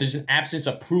 there's an absence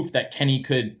of proof that Kenny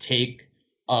could take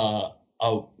a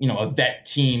vet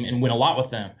team and win a lot with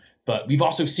them. But we've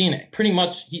also seen it pretty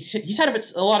much. He's had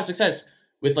a lot of success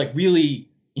with like really,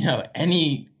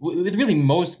 with really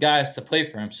most guys to play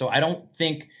for him. So I don't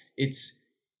think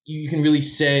you can really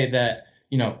say that,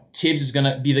 Tibbs is going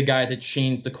to be the guy that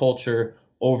changed the culture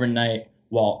overnight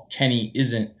while Kenny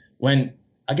isn't. When,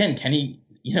 again, Kenny,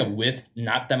 with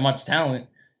not that much talent,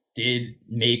 did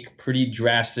make pretty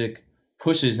drastic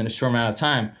pushes in a short amount of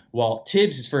time. While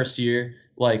Tibbs, his first year,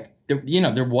 like,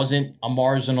 there wasn't a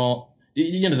marginal,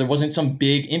 there wasn't some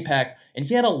big impact. And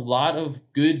he had a lot of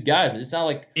good guys. It's not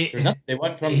like there's nothing. They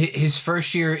went from his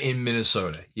first year in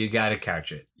Minnesota. You got to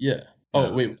couch it. Yeah.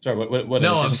 Oh, wait, sorry. What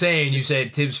no, I'm saying you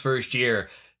said Tibbs' first year,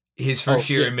 his first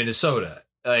year in Minnesota.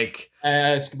 Like,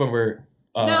 skip over.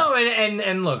 No,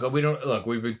 and look,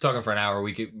 we've been talking for an hour.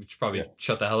 We should probably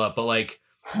shut the hell up. But like,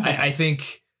 I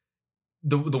think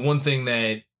the one thing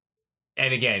that,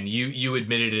 and again, you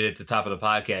admitted it at the top of the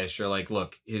podcast. You're like,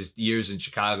 look, his years in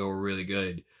Chicago were really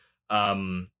good.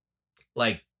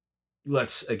 Like,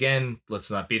 let's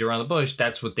not beat around the bush.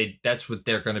 That's what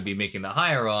they're going to be making the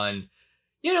hire on.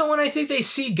 When I think they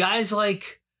see guys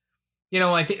like,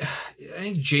 I think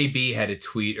JB had a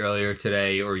tweet earlier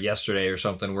today or yesterday or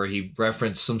something where he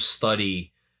referenced some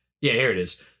study. Yeah, here it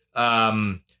is.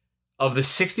 Of the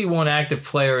 61 active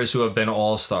players who have been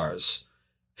All-Stars,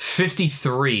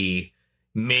 53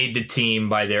 made the team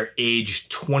by their age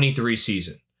 23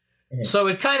 season. Mm-hmm. So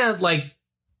it kind of like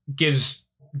gives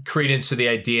credence to the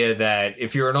idea that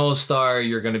if you're an All-Star,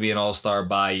 you're going to be an All-Star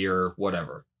by your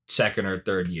whatever, second or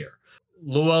third year.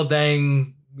 Luol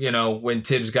Deng, when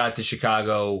Tibbs got to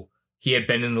Chicago, he had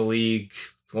been in the league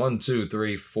 1, 2,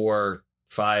 3, 4,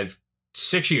 5,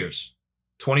 6 years.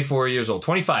 24 years old.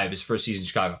 25 his first season in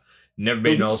Chicago. Never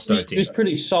made an All-Star team. He was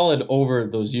pretty solid over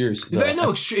those years.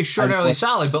 Extraordinarily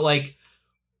solid, but like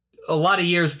a lot of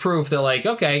years proof that like,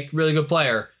 okay, really good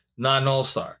player, not an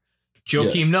All-Star.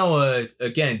 Joakim Noah,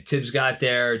 again, Tibbs got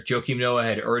there. Joakim Noah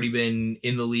had already been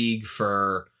in the league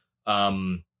for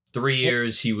 3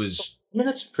 years. He was...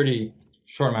 that's a pretty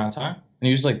short amount of time. And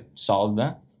he was like solid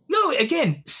then. No,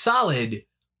 again, solid.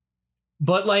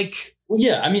 But like... Well,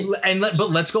 yeah, I mean...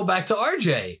 But let's go back to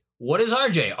RJ. What is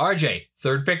RJ? RJ,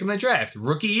 third pick in the draft.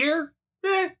 Rookie year?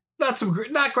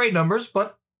 Not great numbers,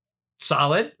 but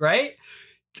solid, right?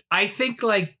 I think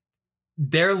like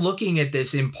they're looking at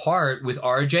this in part with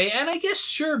RJ, and I guess,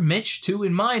 sure, Mitch, too,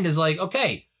 in mind, is like,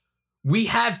 okay, we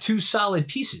have two solid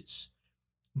pieces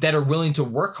that are willing to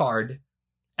work hard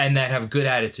and that have good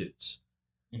attitudes.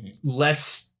 Mm-hmm.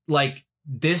 Let's, like,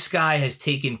 this guy has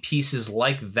taken pieces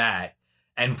like that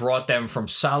and brought them from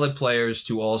solid players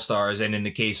to all-stars, and in the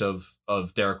case of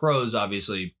Derrick Rose,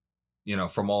 obviously, you know,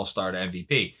 from all-star to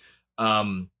MVP.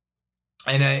 And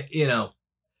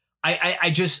I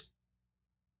just,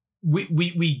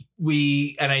 we,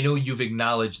 and I know you've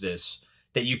acknowledged this,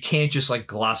 that you can't just like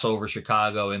gloss over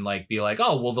Chicago and like be like,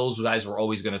 oh, well, those guys were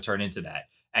always going to turn into that.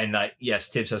 And yes,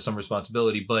 Tibbs has some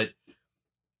responsibility, but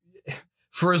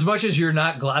for as much as you're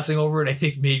not glossing over it, I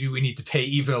think maybe we need to pay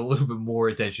even a little bit more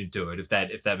attention to it, if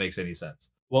that makes any sense.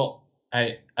 Well,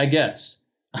 I guess,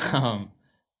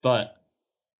 but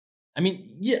I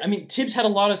mean, yeah, I mean, Tibbs had a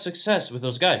lot of success with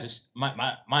those guys. It's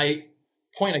my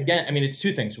point again. I mean, it's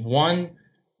two things. One,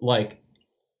 like,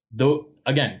 though,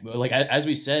 again, like as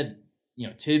we said, you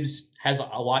know, Tibbs has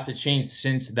a lot to change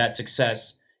since that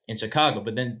success in Chicago.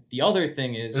 But then the other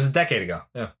thing is, it was a decade ago.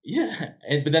 Yeah. Yeah.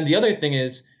 But then the other thing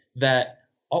is that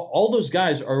all those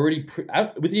guys are already,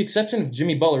 with the exception of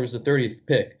Jimmy Butler, who's the 30th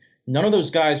pick, none of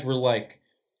those guys were like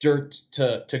dirt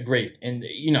to great. And,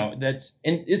 you know, and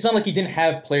it's not like he didn't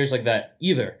have players like that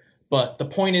either. But the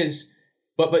point is,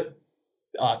 but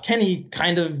Kenny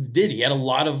kind of did. He had a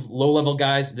lot of low-level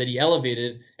guys that he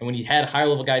elevated, and when he had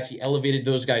higher-level guys, he elevated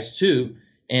those guys too.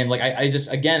 And like I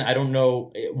just, again, I don't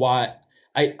know why.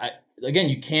 Again,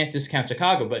 you can't discount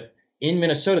Chicago, but in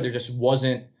Minnesota there just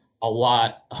wasn't a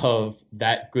lot of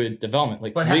that good development.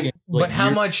 Like, but how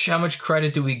much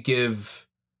credit do we give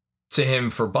to him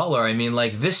for Butler? I mean,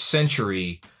 like, this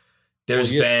century,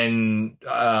 there's been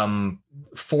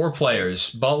 4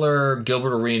 players: Butler,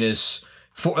 Gilbert Arenas.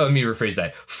 Let me rephrase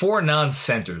that. 4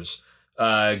 non-centers: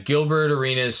 Gilbert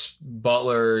Arenas,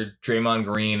 Butler, Draymond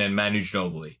Green, and Manu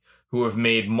Ginobili, who have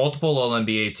made multiple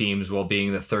All-NBA teams while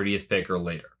being the 30th pick or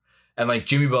later. And like,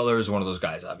 Jimmy Butler is one of those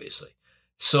guys, obviously.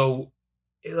 So,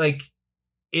 like,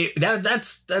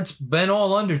 that's been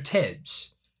all under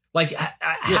Tibbs. Like,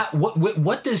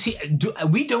 what does he do?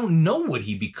 We don't know what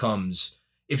he becomes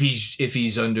if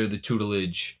he's under the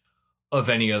tutelage of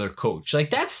any other coach. Like,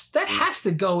 that has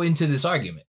to go into this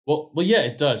argument. Well, yeah,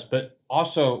 it does. But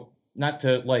also, not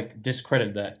to like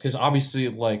discredit that, because obviously,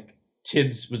 like,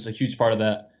 Tibbs was a huge part of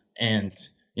that, and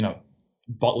you know,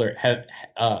 Butler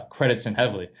credits him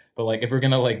heavily. But like, if we're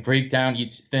gonna like break down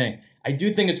each thing, I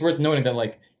do think it's worth noting that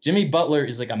like Jimmy Butler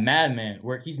is like a madman,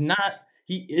 where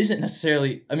he isn't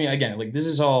necessarily. I mean, again, like, this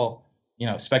is all, you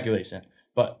know, speculation.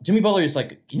 But Jimmy Butler is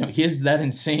like, you know, he has that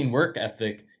insane work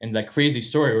ethic and that crazy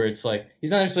story where it's like, he's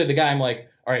not necessarily the guy I'm like,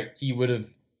 all right, he would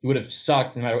have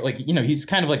sucked no matter, like, you know, he's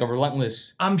kind of like a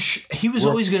relentless. I'm sure he was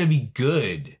always going to be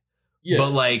good. Yeah.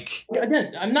 But like,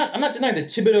 again, I'm not denying that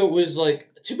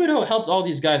Thibodeau helped all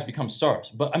these guys become stars,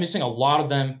 but I'm just saying a lot of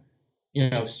them, you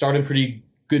know, started pretty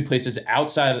good places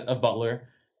outside of Butler,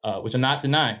 which I'm not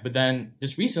denying. But then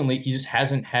just recently, he just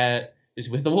hasn't had is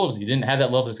with the Wolves. He didn't have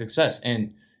that level of success,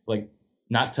 and like,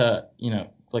 not to, you know,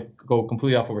 like go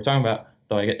completely off what we're talking about,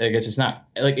 though. I guess it's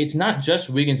not just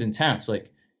Wiggins and Towns.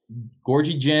 Like,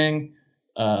 Gorgui Dieng,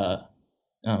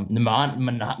 Nemanja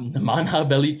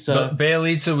Bjelica.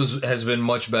 Bjelica has been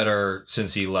much better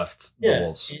since he left the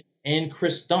Wolves. And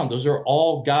Chris Dunn. Those are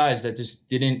all guys that just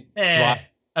didn't drop.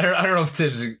 I don't know if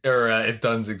Tibbs or if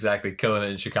Dunn's exactly killing it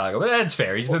in Chicago, but that's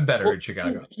fair. He's been better in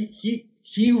Chicago.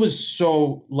 He was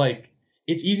so, like,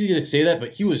 it's easy to say that,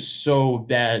 but he was so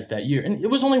bad that year. And it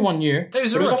was only 1 year.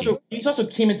 He's also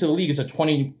came into the league as a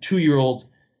 22-year-old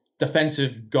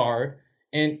defensive guard.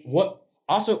 And what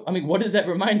does that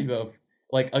remind you of?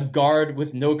 Like, a guard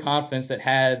with no confidence that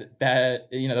had bad,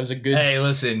 you know, that was a good. Hey,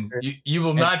 listen, you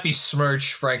will not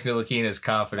besmirch Frank Ntilikina's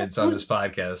confidence on this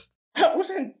podcast.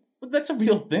 That's a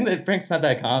real thing that Frank's not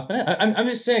that confident. I'm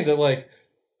just saying that, like,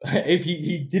 if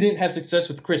he didn't have success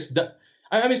with Chris,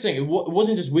 I'm just saying it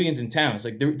wasn't just Wiggins and Towns.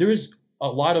 Like, there was a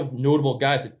lot of notable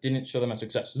guys that didn't show them much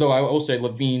success. Though I will say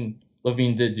Levine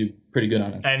did do pretty good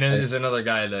on it. And then there's another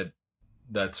guy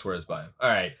that swears by him. All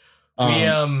right,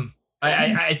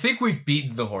 I think we've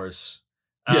beaten the horse.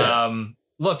 Yeah.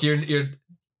 Look, you're.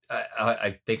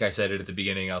 I think I said it at the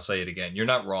beginning. I'll say it again. You're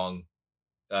not wrong.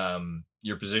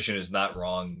 Your position is not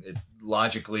wrong.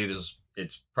 Logically,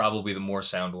 it's probably the more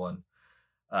sound one.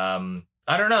 I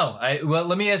don't know.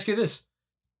 Let me ask you this.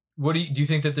 What do you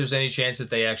think that there's any chance that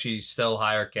they actually still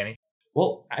hire Kenny?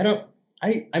 Well, I don't.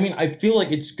 I mean, I feel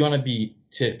like it's gonna be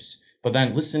Tibbs. But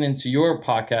then listening to your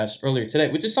podcast earlier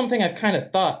today, which is something I've kind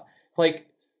of thought, like,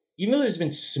 even though there's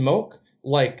been smoke,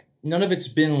 like, none of it's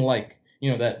been like,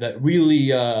 you know, that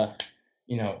really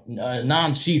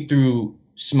non see-through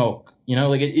smoke.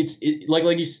 Like it's like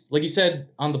you said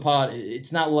on the pod.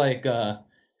 It's not like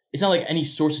any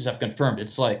sources have confirmed.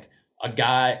 It's like a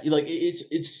guy, like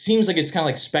it seems like it's kind of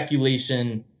like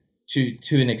speculation to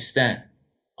an extent.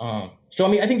 So I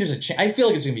mean, I think there's a chance. I feel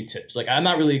like it's gonna be Tibbs. Like I'm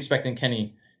not really expecting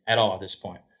Kenny at all at this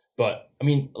point. But I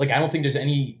mean, like I don't think there's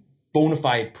any bona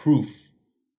fide proof,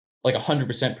 like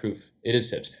 100% proof it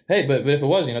is Tibbs. Hey, but if it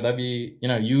was, that'd be,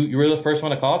 you were the first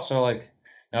one to call it. So like,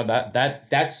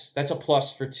 that's a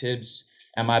plus for Tibbs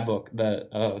and my book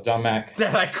that John Mack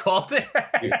that I called it.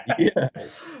 Yeah.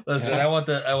 Listen, I want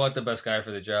the best guy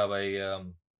for the job. I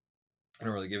don't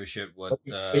really give a shit what.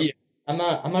 But yeah, I'm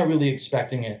not really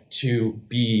expecting it to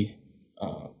be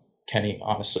Kenny.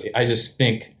 Honestly, I just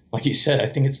think, like you said, I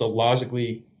think it's the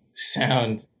logically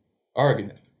sound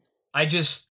argument.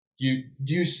 Do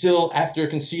you still, after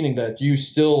conceding that, do you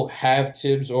still have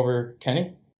Tibbs over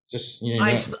Kenny? Just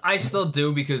I still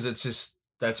do, because it's just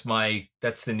that's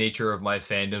the nature of my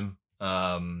fandom.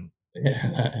 And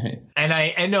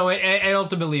I know, and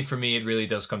ultimately for me, it really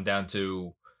does come down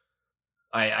to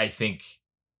I think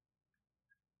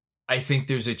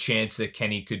there's a chance that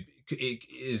Kenny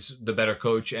is the better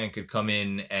coach and could come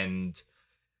in, and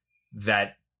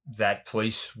that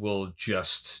place will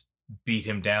just beat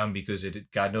him down, because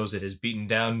God knows it has beaten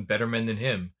down better men than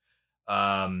him.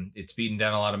 It's beaten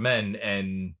down a lot of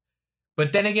men,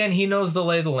 but then again, he knows the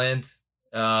lay of the land,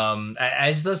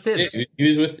 as does Tibbs.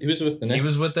 He was with the Knicks. He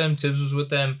was with them. Tibbs was with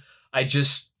them. I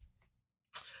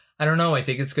don't know. I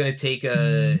think it's going to take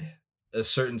a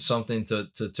certain something to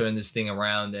turn this thing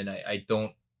around, and I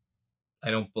don't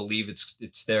believe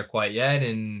it's there quite yet.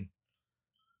 And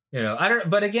I don't.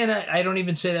 But again, I don't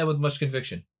even say that with much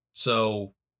conviction.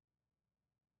 So.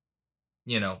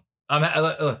 Look,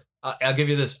 I'll give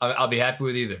you this. I'll be happy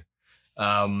with either.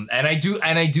 And I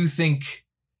do think,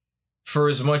 for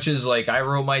as much as like I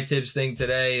wrote my Tibbs thing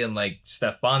today, and like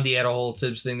Steph Bondi had a whole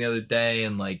Tibbs thing the other day,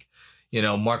 and like,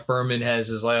 Mark Berman has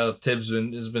his Tibbs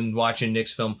has been watching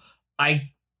Knicks film.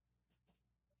 I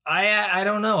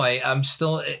don't know. I'm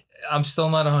still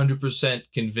not 100%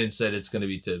 convinced that it's going to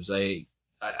be Tibbs. I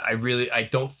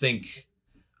don't think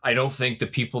the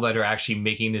people that are actually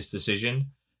making this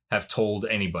decision have told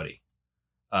anybody.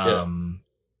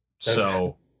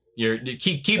 So you're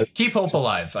keep hope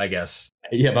alive, I guess.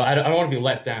 Yeah, but I don't want to be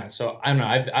let down. So I don't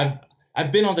know.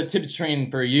 I've been on the Tibbs train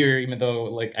for a year, even though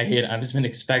like I hate it. I've just been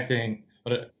expecting,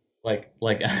 but like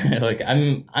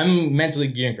I'm mentally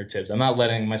gearing for Tibbs. I'm not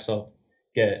letting myself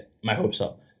get my hopes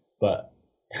up. But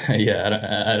yeah,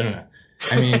 I don't know.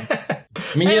 I mean,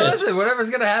 hey, yeah. Listen,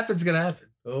 whatever's gonna happen is gonna happen.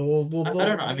 I don't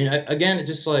know. I mean, again, it's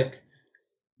just like.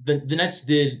 The Nets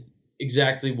did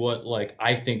exactly what like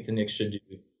I think the Knicks should do.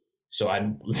 So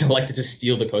I'd like to just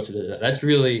steal the coach of that. That's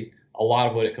really a lot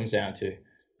of what it comes down to.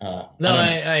 I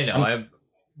know.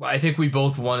 I think we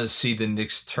both want to see the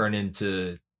Knicks turn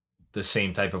into the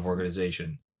same type of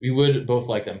organization. We would both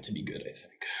like them to be good, I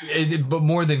think. But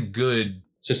more than good,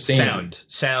 sustainable.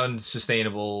 sound,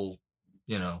 sustainable.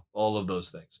 All of those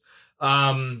things.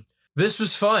 This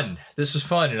was fun,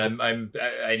 and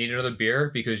I need another beer,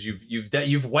 because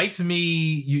you've wiped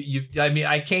me.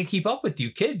 I can't keep up with you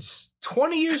kids.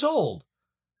 20 years old.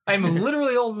 I'm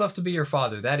literally old enough to be your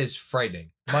father. That is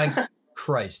frightening. My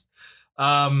Christ.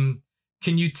 Can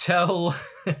you tell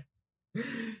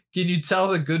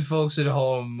the good folks at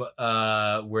home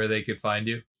where they could find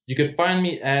you? You could find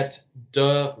me at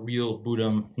The Real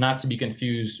Budum, not to be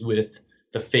confused with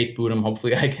the fake Budum.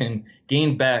 Hopefully I can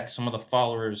gain back some of the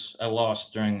followers I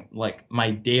lost during like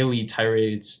my daily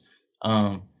tirades.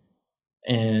 And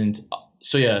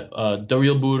so yeah, The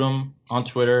Real Budum on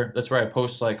Twitter. That's where I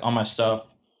post like all my stuff.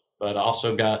 But I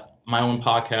also got my own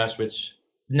podcast, which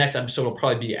the next episode will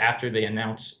probably be after they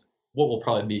announce what will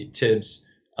probably be Tibbs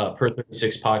Per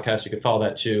 36 podcast. You can follow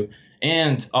that too.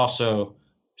 And also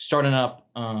starting up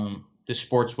the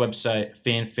sports website,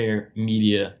 Fanfare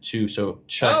Media too. So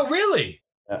check. Oh, really?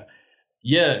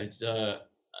 Yeah, it's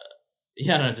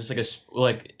it's just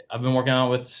like I've been working on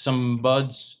with some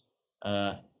buds.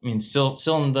 I mean, still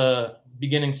in the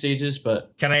beginning stages,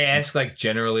 but can I ask like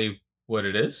generally what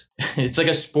it is? It's like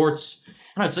a sports.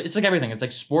 I don't know, it's like everything. It's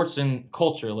like sports and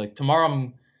culture. Like tomorrow,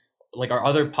 I'm like our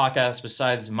other podcast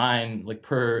besides mine, like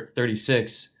Per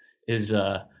 36 is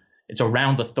it's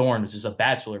Around the Thorn, which is a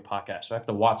Bachelor podcast. So I have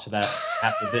to watch that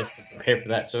after this to prepare for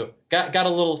that. So got a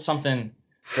little something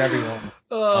for everyone.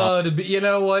 You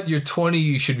know what? You're 20.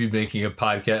 You should be making a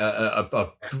podcast,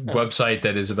 a website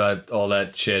that is about all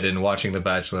that shit and watching The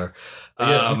Bachelor.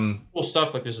 Cool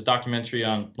stuff. Like there's a documentary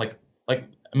on like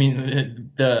I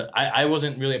mean, I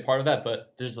wasn't really a part of that,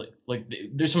 but there's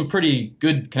some pretty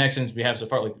good connections we have so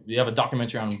far. Like we have a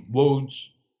documentary on Woj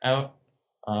out,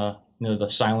 the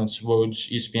Silence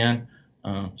Woj ESPN.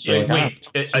 A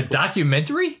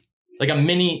documentary? Like a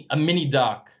mini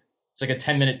doc. It's like a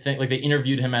 10-minute thing. Like they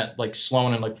interviewed him at like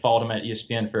Sloan and like followed him at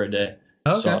ESPN for a day.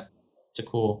 Okay. So it's a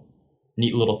cool,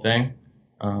 neat little thing.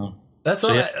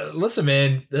 Listen,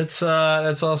 man, that's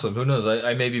awesome. Who knows?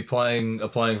 I may be applying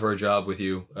for a job with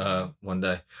you one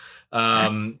day.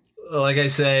 Like I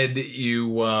said,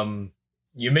 you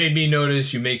made me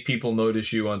notice. You make people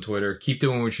notice you on Twitter. Keep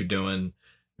doing what you're doing.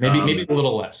 Maybe a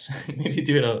little less. Maybe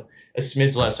do it a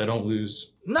smidge less so I don't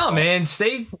lose. No, man,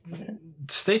 stay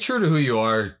true to who you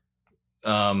are.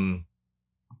 Who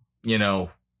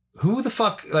the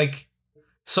fuck, like,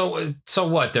 so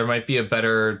what? There might be a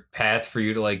better path for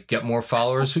you to like get more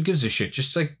followers. Who gives a shit?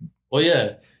 Just like, well,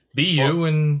 yeah, be you.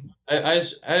 And I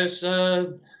just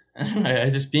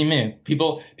be me.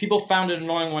 People found it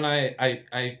annoying when I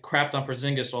crapped on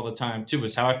Porzingis all the time too.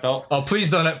 Was how I felt. Oh, please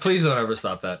don't ever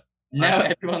stop that. Now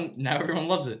everyone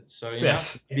loves it. So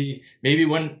yes. Maybe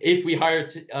if we hire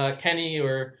Kenny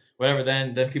or whatever,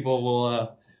 then people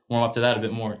will warm up to that a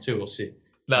bit more too. We'll see.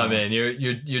 No, man,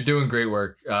 you're doing great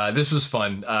work. This was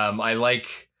fun. I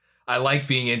like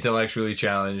being intellectually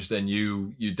challenged, and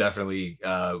you definitely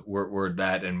were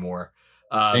that and more.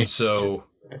 So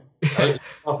I'm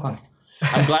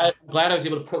glad I was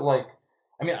able to put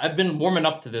I've been warming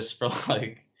up to this for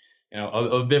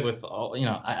a bit with all,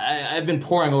 I've been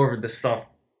poring over this stuff,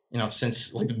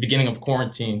 since like the beginning of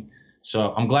quarantine.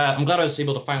 So I'm glad I was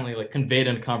able to finally like convey it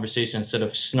in a conversation instead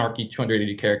of snarky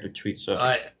 280 character tweets. So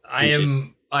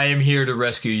I am here to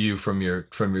rescue you from your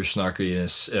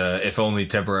snarkiness, if only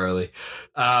temporarily.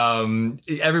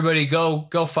 Everybody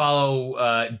go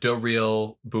follow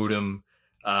Doreal Budum,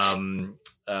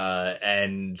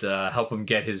 and help him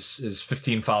get his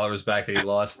 15 followers back that he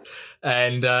lost.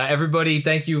 And everybody,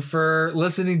 thank you for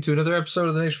listening to another episode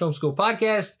of the Knicks Film School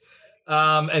podcast.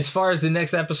 As far as the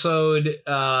next episode,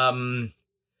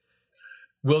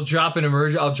 we'll drop an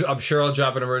I'm sure I'll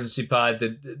drop an emergency pod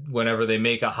that whenever they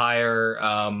make a hire.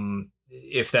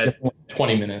 If that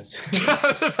 20 minutes. I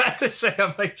was about to say,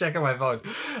 I'm like checking my phone.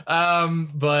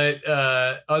 But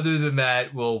other than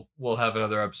that, we'll have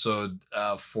another episode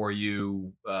for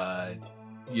you. By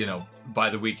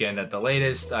the weekend at the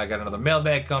latest. I got another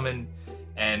mailbag coming,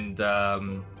 and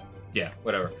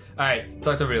whatever. All right,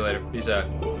 talk to everybody later. Peace out.